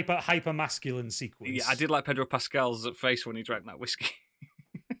it's the hyper masculine sequence. Yeah, I did like Pedro Pascal's face when he drank that whiskey.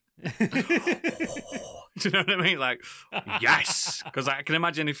 Do you know what I mean? Like, yes, because I can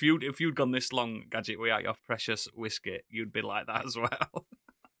imagine if you'd gone this long, Gadget, without your precious whiskey, you'd be like that as well.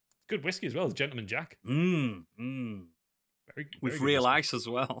 Good whiskey as well, Gentleman Jack. Very with real whiskey. ice as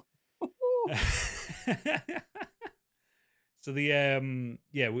well. So the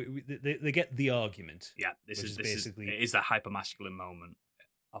they get the argument. Yeah, this is the hypermasculine moment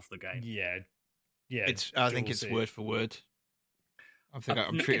of the game. Yeah. I think it's word for word. I'm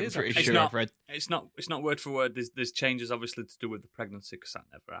pretty sure I've read. It's not word for word. There's changes obviously to do with the pregnancy because that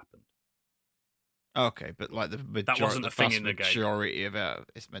never happened. Okay, but like that wasn't a thing in the game. Majority of it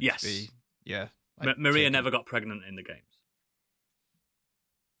is meant to be. Yeah, like Maria never got pregnant in the games.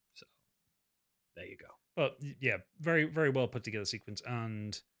 So there you go. But yeah, very very well put together sequence,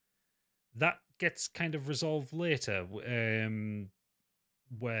 and that gets kind of resolved later,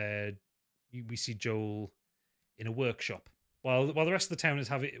 where we see Joel in a workshop. While the rest of the town is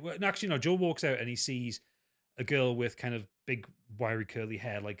having... Actually, no, Joel walks out and he sees a girl with kind of big, wiry, curly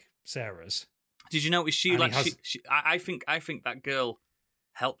hair like Sarah's. Did you notice I think that girl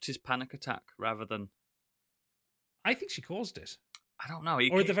helped his panic attack rather than... I think she caused it. I don't know.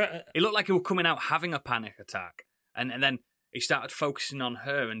 It looked like he was coming out having a panic attack. And then he started focusing on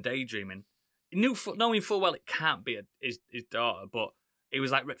her and daydreaming. Knowing full well it can't be his daughter, but he was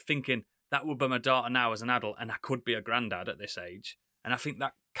like thinking... That would be my daughter now as an adult, and I could be a granddad at this age. And I think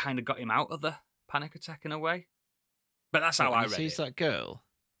that kind of got him out of the panic attack in a way. But that's how I read it. He sees that girl?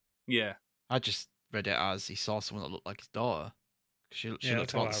 Yeah. I just read it as he saw someone that looked like his daughter. She looked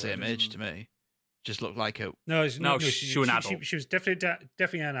about the same age to me. Just looked like a... No, she was an adult. She was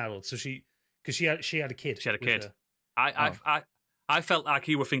definitely an adult. So because she had a kid. She had a kid. I felt like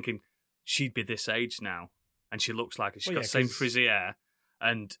he were thinking, she'd be this age now. And she looks like she's got the same frizzy hair.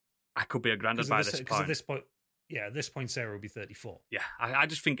 And... I could be a granddad by this point. Because at this point, Sarah will be 34. Yeah, I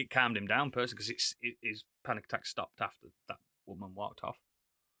just think it calmed him down personally because his panic attack stopped after that woman walked off.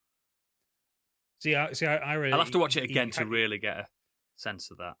 I really... I'll have to watch it again to really get a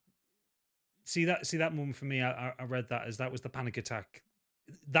sense of that. See that moment for me, I read that as that was the panic attack.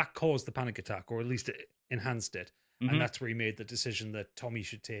 That caused the panic attack, or at least it enhanced it. Mm-hmm. And that's where he made the decision that Tommy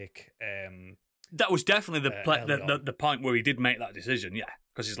should take... that was definitely the point where he did make that decision, yeah.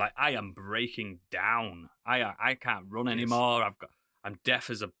 Because he's like, I am breaking down. I can't run anymore. I'm deaf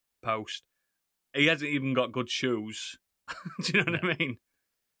as a post. He hasn't even got good shoes. Do you know what I mean?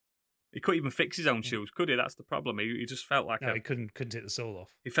 He couldn't even fix his own shoes, could he? That's the problem. He just felt like he couldn't take the sole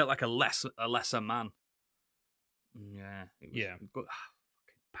off. He felt like a lesser man. Yeah, it was Yeah. good.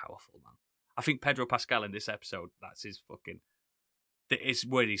 Fucking powerful, man. I think Pedro Pascal in this episode, that's his fucking. It's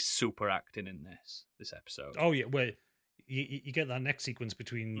where he's super acting in this episode. Oh yeah, where you get that next sequence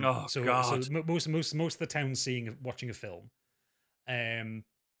between. Oh, so God. most of the town watching a film,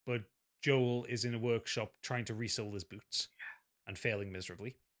 but Joel is in a workshop trying to resole his boots and failing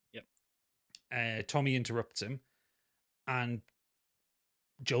miserably. Yep. Tommy interrupts him, and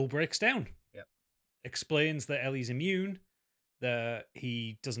Joel breaks down. Yep. Explains that Ellie's immune, that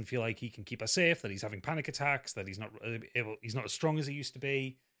he doesn't feel like he can keep her safe, that he's having panic attacks, that he's not as strong as he used to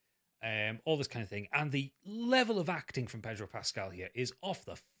be, all this kind of thing. And the level of acting from Pedro Pascal here is off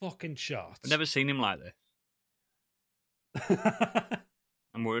the fucking charts. I've never seen him like this.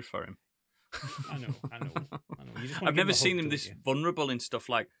 I'm worried for him. I know. You just I've never seen him this vulnerable in stuff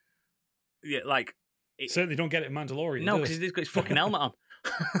like, certainly don't get it in Mandalorian. No, because he's got his fucking helmet on.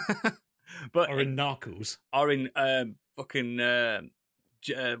 But or in Narcos, or in fucking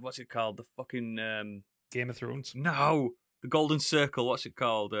what's it called? The fucking Game of Thrones. No, the Golden Circle. What's it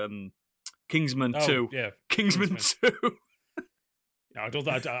called? Kingsman 2. Yeah, Kingsman 2. No, I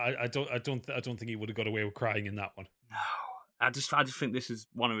don't think he would have got away with crying in that one. No, I just think this is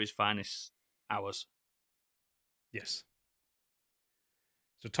one of his finest hours. Yes.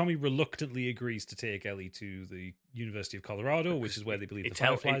 So Tommy reluctantly agrees to take Ellie to the University of Colorado, which is where they believe the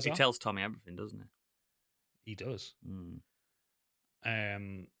Fireflies are. He tells Tommy everything, doesn't he? He does.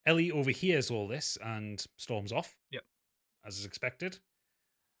 Mm. Ellie overhears all this and storms off. Yep. As is expected.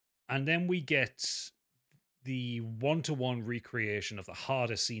 And then we get the one-to-one recreation of the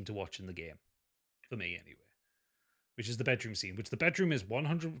hardest scene to watch in the game. For me, anyway. Which is the bedroom scene, which the bedroom is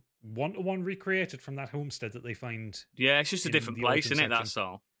 100 one-to-one recreated from that homestead that they find. Yeah, it's just a different place, isn't it? That's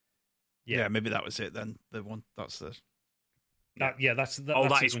all. Yeah, maybe that was it then. The one that's the. That is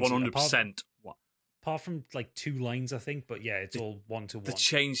 100%. What? Apart from like 2 lines, I think, but yeah, it's all one-to-one. They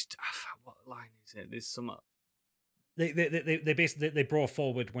changed. What line is it? There's some. They basically brought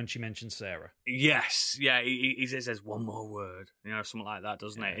forward when she mentioned Sarah. Yes, yeah. He says one more word, something like that,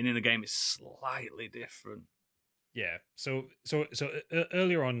 doesn't it? And in the game, it's slightly different. Yeah. So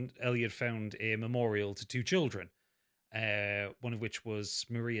earlier on, Elliot found a memorial to 2 children, one of which was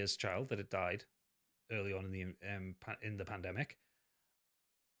Maria's child that had died early on in the pandemic,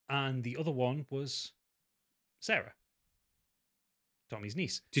 and the other one was Sarah, Tommy's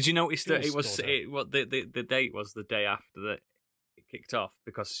niece. Did you notice that the date was the day after that it kicked off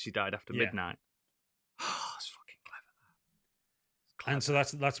because she died after midnight? Oh, it's fucking clever. And so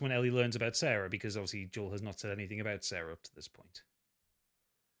that's when Ellie learns about Sarah, because obviously Joel has not said anything about Sarah up to this point.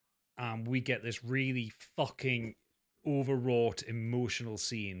 We get this really fucking overwrought emotional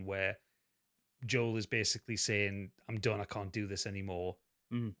scene where Joel is basically saying, "I'm done. I can't do this anymore."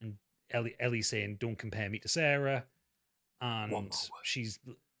 Mm. And Ellie saying, "Don't compare me to Sarah." And she's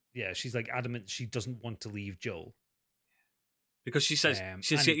like adamant she doesn't want to leave Joel because she says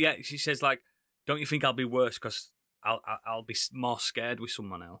she says like, "Don't you think I'll be worse because I'll be more scared with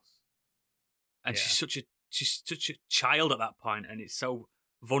someone else?" And she's such a child at that point, and it's so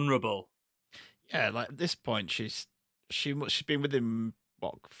vulnerable. Yeah, like at this point, she's been with him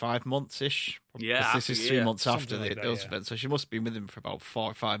 5 months ish. Yeah, this is 3 months after like those events, so she must have been with him for about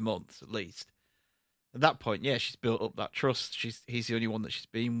 4 or 5 months at least. At that point, yeah, she's built up that trust. He's the only one that she's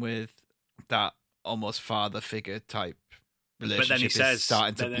been with. That almost father figure type relationship. But then he says,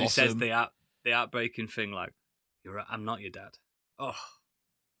 starting to blossom. He says the heartbreaking thing, like, I'm not your dad. Oh.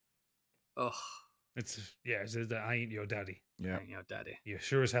 It's I ain't your daddy. Yeah, I ain't your daddy. You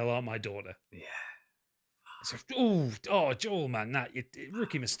sure as hell aren't my daughter. Yeah. Joel, man, that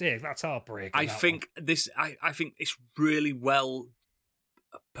rookie mistake. That's heartbreaking. I think it's really well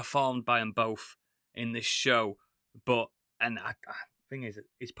performed by them both in this show. But thing is,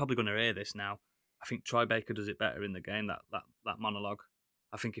 he's probably going to hear this now. I think Troy Baker does it better in the game. That monologue.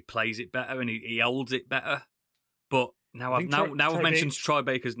 I think he plays it better and he holds it better. But now I've mentioned Troy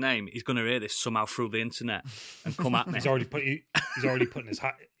Baker's name, he's going to hear this somehow through the internet and come at me. He's already putting his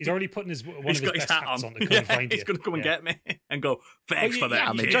hat. He's already putting his best hats on to come and find you. He's going to come and get me and go, thanks for that. Yeah,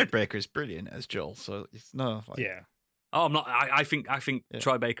 I mean, Troy Baker is brilliant as Joel, so it's no. Oh, I'm not. I think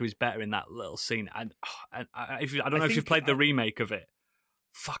Troy Baker is better in that little scene. And I don't know if you've played the remake of it.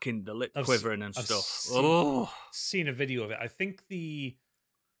 Fucking the lip quivering and stuff. I've seen a video of it. I think the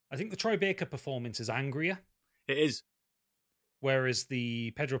Troy Baker performance is angrier. It is. Whereas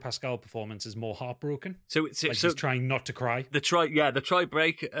the Pedro Pascal performance is more heartbroken. So he's trying not to cry. The Troy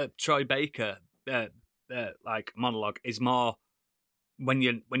Baker like monologue is more when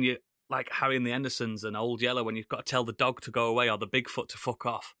you like Harry and the Hendersons and Old Yeller, when you've got to tell the dog to go away or the Bigfoot to fuck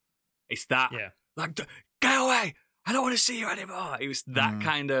off. It's that. Yeah. Like, get away! I don't want to see you anymore. It was that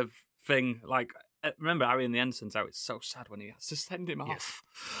kind of thing. Like, remember Harry and the Ensigns, how it's so sad when he has to send him off.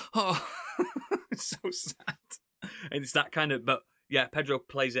 Oh, it's so sad. And it's that kind of, but yeah, Pedro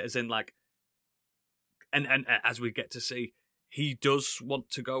plays it as in like, and as we get to see, he does want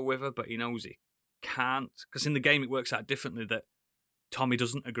to go with her, but he knows he can't. Because in the game, it works out differently that Tommy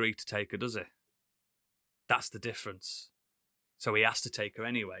doesn't agree to take her, does he? That's the difference. So he has to take her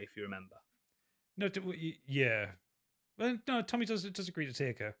anyway, if you remember. No, yeah. Well, no, Tommy does agree to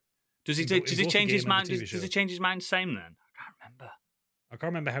take her. Does he change his mind? Does he change his mind same then? I can't remember. I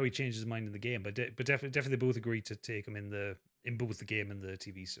can't remember how he changed his mind in the game, but definitely both agreed to take him in both the game and the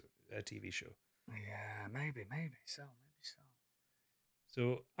TV show. Yeah, maybe so.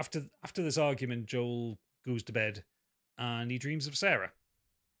 So after this argument, Joel goes to bed and he dreams of Sarah,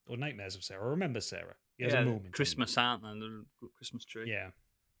 or nightmares of Sarah, or remembers Sarah. He has a moment. Christmas, aren't they? The Christmas tree. Yeah.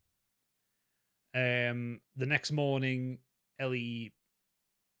 The next morning, Ellie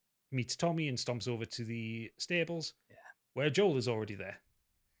meets Tommy and stomps over to the stables, where Joel is already there.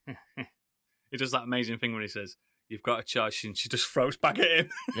 He does that amazing thing when he says, "You've got a choice," and she just throws back at him.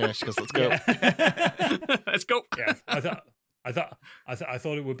 Yeah, she goes, "Let's go, let's go." Yeah, I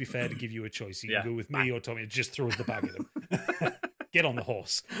thought it would be fair to give you a choice. You can go with me or Tommy. It just throws the bag at him. Get on the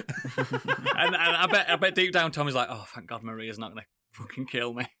horse. and I bet deep down Tommy's like, "Oh, thank God, Maria's not going to fucking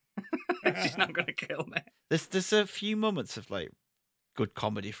kill me. She's not going to kill me." There's a few moments of like good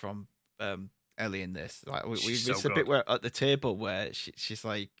comedy from Ellie in this. Like it's a bit where at the table where she's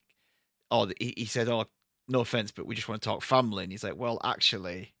like, he said, "Oh, no offense, but we just want to talk family," and he's like, "Well,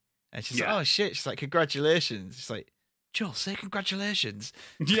 actually," and she's like, "Oh shit," she's like, "Congratulations." She's like, "Joel, say congratulations."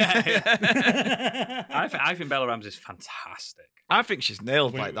 Yeah. I think Bella Ramsey's fantastic. I think she's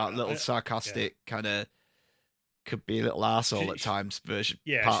nailed like that little sarcastic kind of could be a little arsehole at times version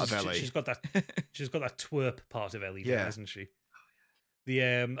part of Ellie. She's got that twerp part of Ellie, hasn't she? The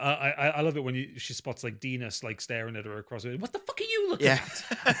I love it when she spots like Dinas like staring at her across it. What the fuck are you looking at?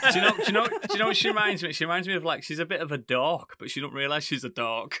 Do you know what she reminds me? She reminds me of like she's a bit of a dork, but she don't realise she's a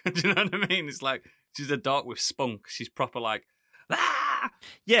dork. Do you know what I mean? It's like she's a dork with spunk. She's proper like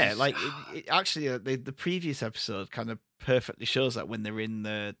Yeah, like actually the previous episode kind of perfectly shows that when they're in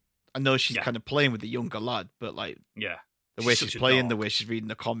the. I know she's kind of playing with the younger lad, but like the way she's playing, the way she's reading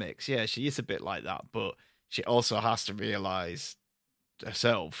the comics, she is a bit like that. But she also has to realise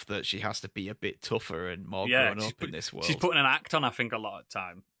herself that she has to be a bit tougher and more grown up in this world. She's putting an act on, I think, a lot of the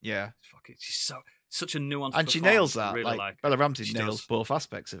time. Yeah, she's such a nuanced, and she nails that. Really like Bella Ramsey nails both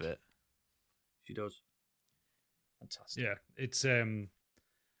aspects of it. She does. Fantastic. Yeah, it's and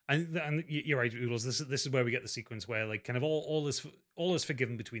you're right, Oodles. This is where we get the sequence where like kind of all is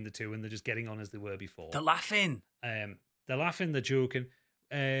forgiven between the two, and they're just getting on as they were before. They're laughing. They're joking.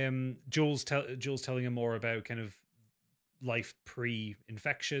 Joel's telling him more about kind of life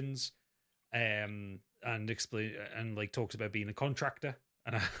pre-infections, and explain and like talks about being a contractor.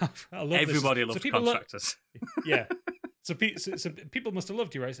 And I love everybody loves contractors. Yeah. So people must have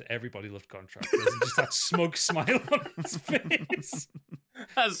loved you, right? So everybody loved contractors. And just that smug smile on his face.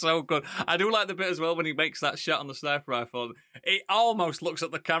 That's so good. I do like the bit as well when he makes that shot on the sniper rifle. He almost looks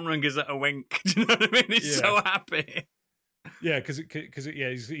at the camera and gives it a wink. Do you know what I mean? He's so happy. Yeah, because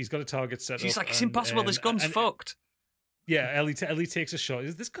he's got a target set up. She's like, it's impossible. This gun's fucked. Yeah, Ellie takes a shot.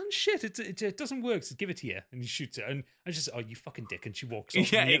 This gun's shit. It doesn't work. So give it here, and he shoots it. And I just, you fucking dick. And she walks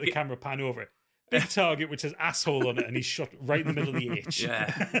off. And you get the camera pan over it. Big target which has asshole on it, and he's shot right in the middle of the H.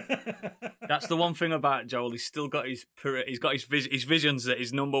 Yeah, that's the one thing about Joel. He's still got his visions that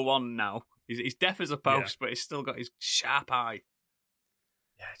he's number one now. He's deaf as a post, but he's still got his sharp eye.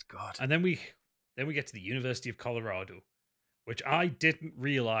 Yeah, it's good. And then we get to the University of Colorado, which I didn't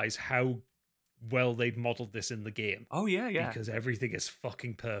realize how well they'd modeled this in the game. Oh yeah, because everything is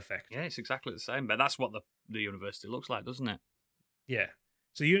fucking perfect. Yeah, it's exactly the same. But that's what the university looks like, doesn't it? Yeah.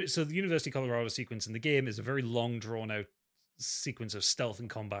 So the University of Colorado sequence in the game is a very long, drawn-out sequence of stealth and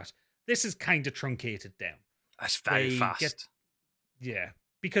combat. This is kind of truncated down. That's very fast.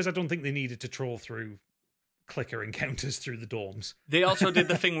 Because I don't think they needed to troll through clicker encounters through the dorms. They also did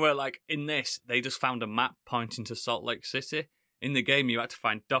the thing where, like, in this, they just found a map pointing to Salt Lake City. In the game, you had to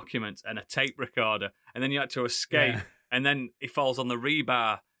find documents and a tape recorder, and then you had to escape, and then it falls on the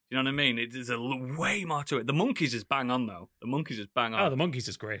rebar. You know what I mean? There's way more to it. The monkeys is bang on though. The monkeys is bang on. Oh, the monkeys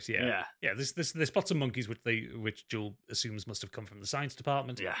is great. Yeah. They spot some monkeys which Joel assumes must have come from the science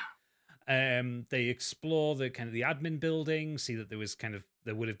department. Yeah. They explore the kind of the admin building. See that there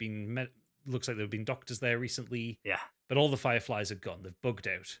would have been looks like there have been doctors there recently. Yeah. But all the fireflies are gone. They've bugged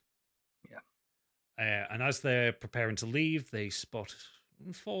out. Yeah. And as they're preparing to leave, they spot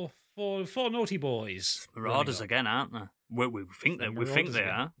four naughty boys. Marauders again, aren't they? We think they are. We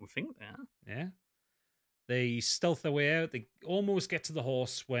think they are. Yeah. They stealth their way out. They almost get to the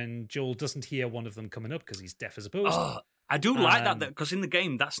horse when Joel doesn't hear one of them coming up because he's deaf as a post. Oh, I do like that because in the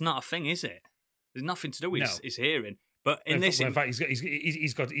game that's not a thing, is it? There's nothing to do with his hearing. But in fact,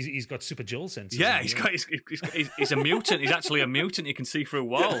 he's got super Joel senses. Yeah, he's a mutant. He's actually a mutant. He can see through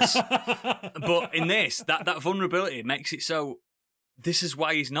walls. But in this, that vulnerability makes it so. This is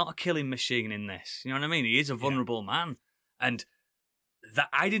why he's not a killing machine in this. You know what I mean? He is a vulnerable man, and that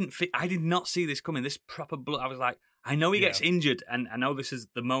I did not see this coming. This proper blood. I was like, I know he gets injured, and I know this is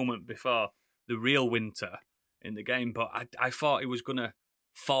the moment before the real Winter in the game, but I thought he was gonna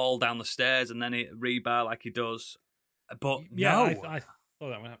fall down the stairs and then rebar like he does. But no, I thought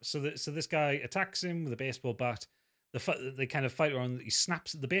that would happen. So this guy attacks him with a baseball bat. They kind of fight around. He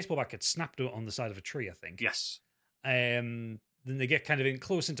snaps the baseball bat gets snapped on the side of a tree, I think. Yes. Then they get kind of in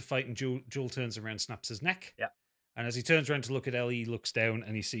close into fight, and Joel turns around, snaps his neck. Yeah. And as he turns around to look at Ellie, he looks down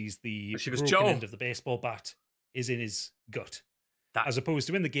and he sees the broken end of the baseball bat is in his gut. As opposed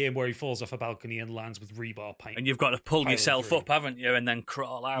to in the game where he falls off a balcony and lands with rebar pipe. And you've got to pull yourself up, haven't you, and then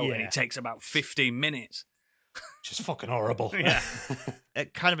crawl out, and it takes about 15 minutes. Just fucking horrible. Yeah.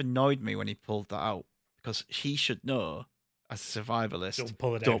 It kind of annoyed me when he pulled that out, because he should know, as a survivalist, don't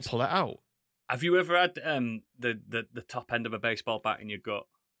pull it out. Have you ever had the top end of a baseball bat in your gut?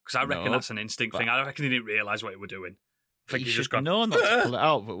 Because I reckon that's an instinct thing. I reckon he didn't realise what he were doing. I think he should know not to pull it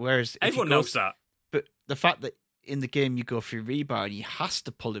out, but whereas everyone knows that. But the fact that in the game you go through rebar and he has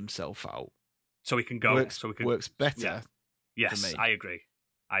to pull himself out, so he can go, works better. Yeah. Yes, I agree.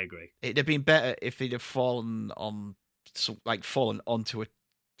 It'd have been better if he'd have fallen onto a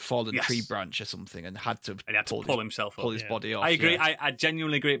fallen tree branch or something and had to pull himself up, pull his body off. I agree. Yeah. I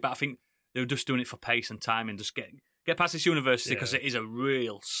genuinely agree, but I think they were just doing it for pace and time and just get past this university because it is a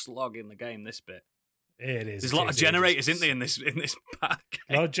real slog in the game. This bit, it is. There's a lot of generators, isn't there, in this pack?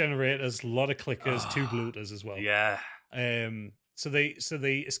 A lot of generators, a lot of clickers, 2 bloaters as well. Yeah. So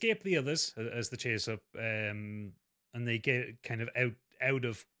they escape the others as they chase up, and they get kind of out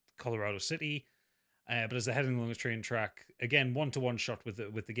of Colorado City. But as they're heading along the train track, again 1-to-1 shot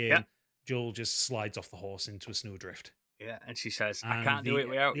with the game, Joel just slides off the horse into a snowdrift. Yeah, and she says, "I can't do it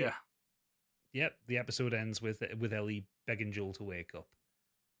without you." Yep, the episode ends with Ellie begging Joel to wake up.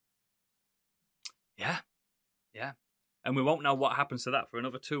 Yeah. And we won't know what happens to that for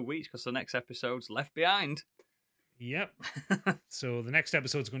another 2 weeks because the next episode's Left Behind. Yep. So the next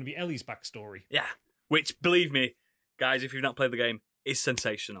episode's going to be Ellie's backstory. Yeah, which, believe me, guys, if you've not played the game, is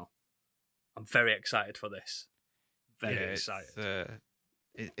sensational. I'm very excited for this. Very excited.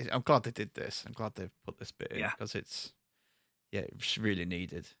 I'm glad they did this. I'm glad they've put this bit in because it's really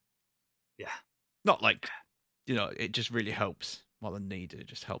needed. Yeah. Not like, it just really helps more than needed. It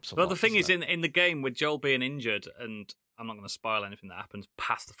just helps a lot. Well, the thing is, in the game, with Joel being injured, and I'm not going to spoil anything that happens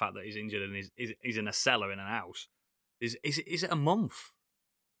past the fact that he's injured and he's in a cellar in an house, is it a month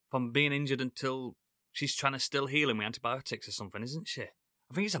from being injured until she's trying to still heal him with antibiotics or something, isn't she?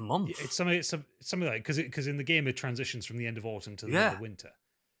 I think it's a month. It's something like because in the game it transitions from the end of autumn to the end of winter.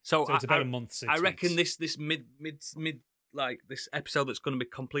 So it's about a month. 6 I reckon weeks. this mid like this episode that's going to be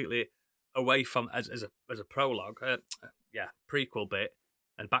completely away from as a prologue, prequel bit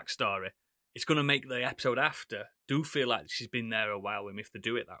and backstory. It's going to make the episode after do feel like she's been there a while with me if they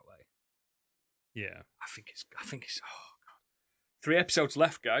do it that way. Yeah, I think it's. Oh god, 3 episodes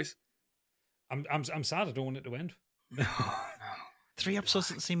left, guys. I'm sad. I don't want it to end. No. 3 episodes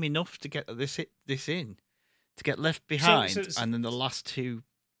doesn't seem enough to get this in, to get Left Behind, and then the last 2.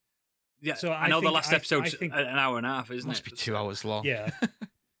 Yeah, so I know the last episode's an hour and a half, isn't it? Must be 2 hours long. Yeah,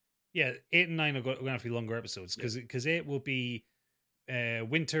 yeah. 8 and 9 are going to have to be longer episodes because 8 will be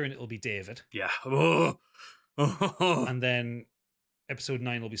Winter and it'll be David. Yeah. And then episode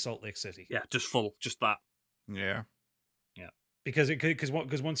 9 will be Salt Lake City. Yeah, just that. Yeah. Because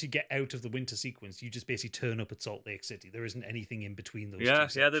once you get out of the winter sequence, you just basically turn up at Salt Lake City. There isn't anything in between those. Yeah,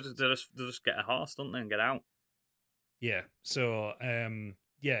 they just get a horse, don't they, and get out. Yeah. So,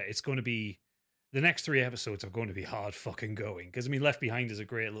 it's going to be the next 3 episodes are going to be hard fucking going because Left Behind is a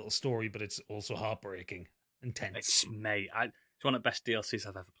great little story, but it's also heartbreaking and tense. It's one of the best DLCs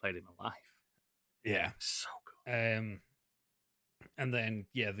I've ever played in my life. Yeah, so good. And then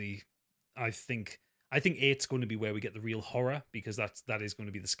I think 8's going to be where we get the real horror because that is going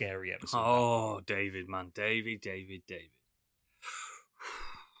to be the scary episode. Oh, David, man. David.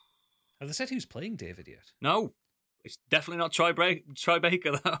 Have they said who's playing David yet? No. It's definitely not Troy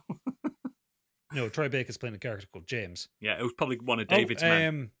Baker, though. No, Troy Baker's playing a character called James. Yeah, it was probably one of David's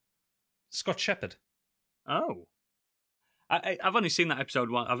men. Scott Shepherd. Oh. I've only seen that episode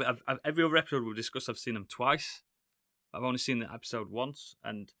one. Every other episode we've discussed, I've seen them twice. I've only seen that episode once,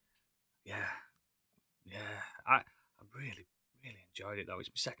 and I really, really enjoyed it though. It's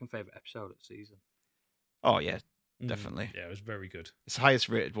my second favourite episode of the season. Oh yeah, definitely. Yeah, it was very good. It's the highest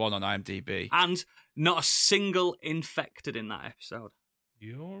rated one on IMDb. And not a single infected in that episode.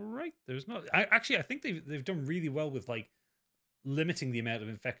 You're right. There's not. I think they've done really well with like limiting the amount of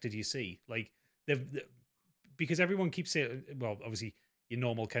infected you see. Like because everyone keeps saying, well, obviously your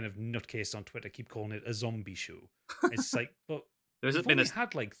normal kind of nutcase on Twitter keep calling it a zombie show. It's like, but there hasn't been a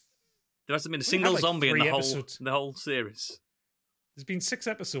single zombie in the whole series. There's been 6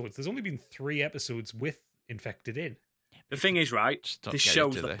 episodes. There's only been 3 episodes with infected in. The thing is, right, this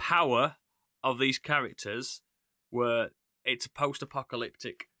shows the power of these characters where it's a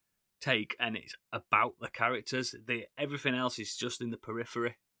post-apocalyptic take and it's about the characters. Everything else is just in the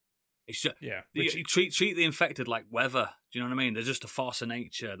periphery. It's just, you treat the infected like weather. Do you know what I mean? They're just a force of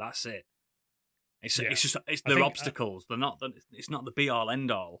nature. That's it. They're obstacles. They're not. It's not the be-all,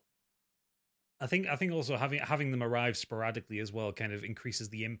 end-all. I think also having them arrive sporadically as well kind of increases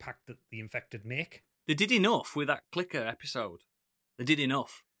the impact that the infected make. They did enough with that clicker episode. They did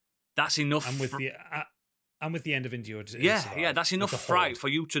enough. That's enough. And with the end of Endure. That's enough fright for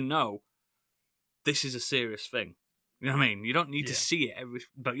you to know this is a serious thing. You know what I mean? You don't need to see it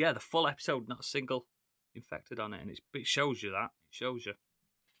but the full episode, not a single infected on it, and it shows you that. It shows you.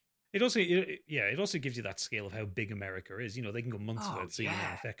 It also gives you that scale of how big America is. You know, they can go months without seeing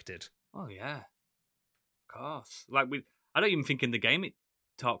them infected. Oh yeah, of course. Like I don't even think in the game it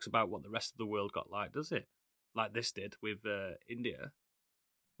talks about what the rest of the world got like, does it? Like this did with India.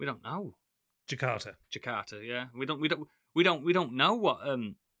 We don't know. Jakarta, yeah. We don't know what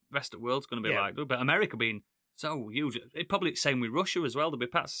rest of the world's going to be like. But America being so huge, it's probably the same with Russia as well. There'll be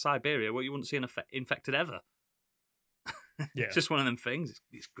parts of Siberia where you wouldn't see an infected ever. Yeah, it's just one of them things.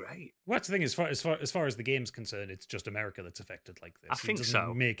 It's great. Well, that's the thing. As far as the game's concerned, it's just America that's affected like this. I think it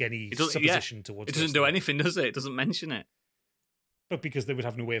doesn't make any supposition towards. It doesn't do anything, does it? It doesn't mention it. But because they would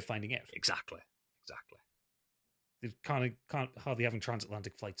have no way of finding out. Exactly. They can't hardly having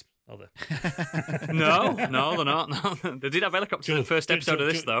transatlantic flights, are they? No, they're not. No. They did have helicopters in the first episode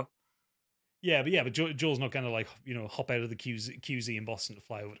of this, though. Yeah, but Joel's not going to like hop out of the QZ in Boston to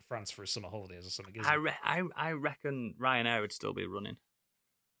fly over to France for his summer holidays or something. Is I reckon Ryanair would still be running.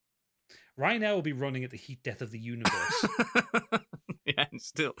 Ryanair will be running at the heat death of the universe. Yeah,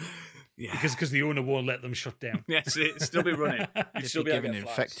 still, because the owner won't let them shut down. Yes, it'll still be running. You'd still be giving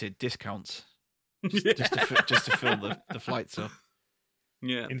infected discounts just to fill the flights up.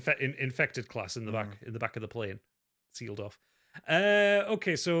 Yeah, infected class in the back of the plane, sealed off.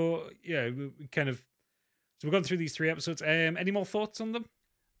 Okay, so we've gone through these 3 episodes. Any more thoughts on them?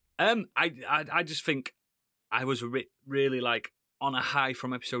 I just think I was really like on a high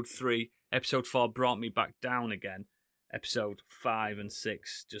from episode 3. Episode 4 brought me back down again. Episode 5 and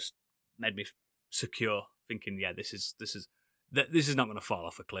 6 just made me secure, thinking, this is not going to fall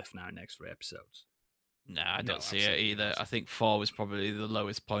off a cliff now in the next 3 episodes. No, I don't see it either. Not. I think 4 was probably the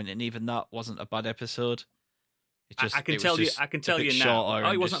lowest point, and even that wasn't a bad episode. I can tell you now.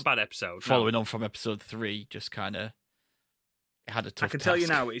 Oh, it wasn't a bad episode. Following on from episode 3, just kind of had a tough. I can tell you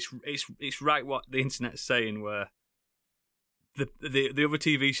now, it's right what the internet's saying. Where the other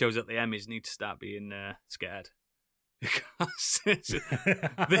TV shows at the Emmys need to start being scared because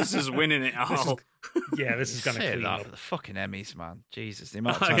this is winning it all. This is going to clean up for the fucking Emmys, man. Jesus, the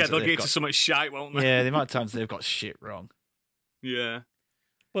amount of times they'll get to so much shite, won't they? Yeah, the amount of times they've got shit wrong. Yeah.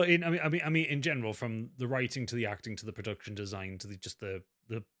 But in general, from the writing to the acting to the production design to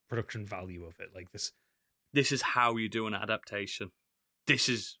the production value of it, like this is how you do an adaptation. This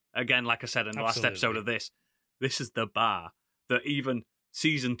is, again, like I said in the last episode of this is the bar that even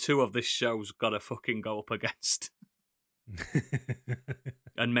season 2 of this show's got to fucking go up against.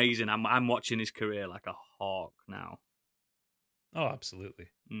 Amazing. I'm watching his career like a hawk now. Oh, absolutely.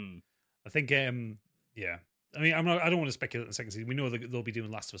 I think I mean, I don't want to speculate on the second season. We know that they'll be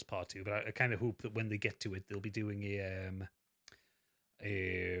doing Last of Us Part 2, but I kind of hope that when they get to it, they'll be doing a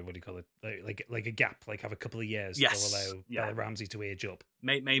what do you call it? Like a gap, like have a couple of years to allow Bella Ramsey to age up.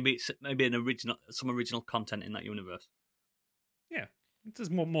 Maybe some original content in that universe. Yeah, there's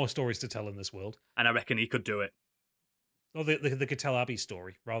more stories to tell in this world, and I reckon he could do it. Or they could tell Abby's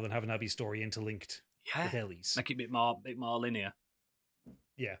story rather than having Abby's story interlinked with Ellie's. Make it a bit more linear.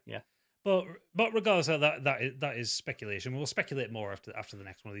 Yeah. But regardless of that is speculation. We'll speculate more after the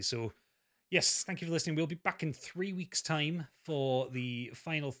next one of these. So, yes, thank you for listening. We'll be back in 3 weeks' time for the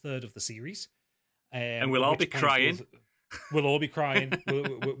final third of the series, and we'll all be crying. We'll all be crying.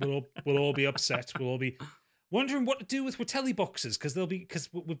 We'll all be upset. Wondering what to do with Watelli boxes because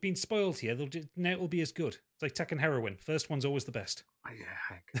we've been spoiled here. Now it'll be as good. It's like taking heroin. First one's always the best. Yeah,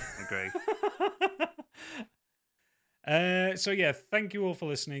 I agree. So yeah, thank you all for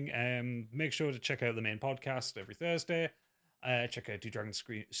listening. Make sure to check out the main podcast every Thursday. Check out Do Dragons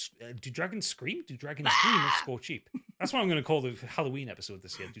Scream? Do Dragons Scream or Score Cheap? That's what I'm going to call the Halloween episode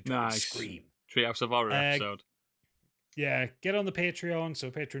this year. Do Dragons Scream? Treehouse of Horror episode. Yeah, get on the Patreon.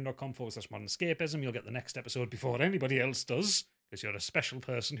 So patreon.com/Modern Escapism. You'll get the next episode before anybody else does because you're a special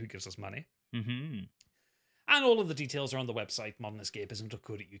person who gives us money. Mm-hmm. And all of the details are on the website,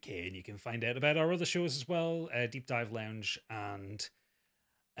 modernescapism.co.uk, and you can find out about our other shows as well, Deep Dive Lounge and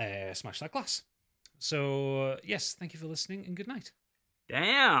Smash That Glass. So, yes, thank you for listening, and good night.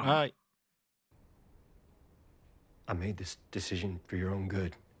 Damn! Bye. I made this decision for your own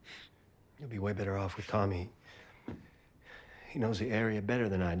good. You'll be way better off with Tommy. He knows the area better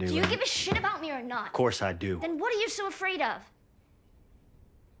than I do. Do you give a shit about me or not? Of course I do. Then what are you so afraid of?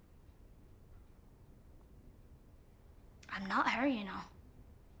 I'm not her, you know.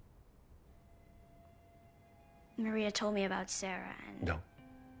 Maria told me about Sarah and...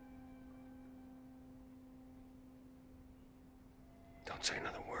 Don't say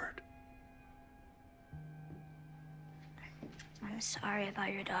another word. I'm sorry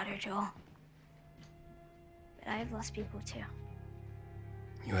about your daughter, Joel. But I've lost people too.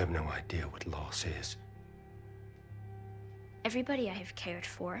 You have no idea what loss is. Everybody I have cared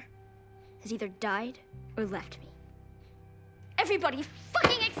for has either died or left me. Everybody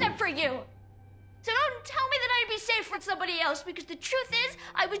fucking except for you! So don't tell me that I'd be safe with somebody else, because the truth is,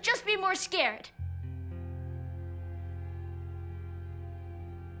 I would just be more scared.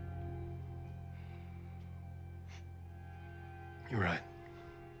 You're right.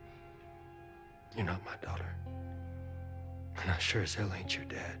 You're not my daughter. And I sure as hell ain't your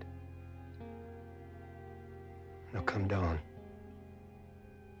dad. Now come dawn,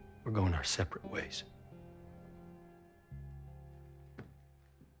 we're going our separate ways.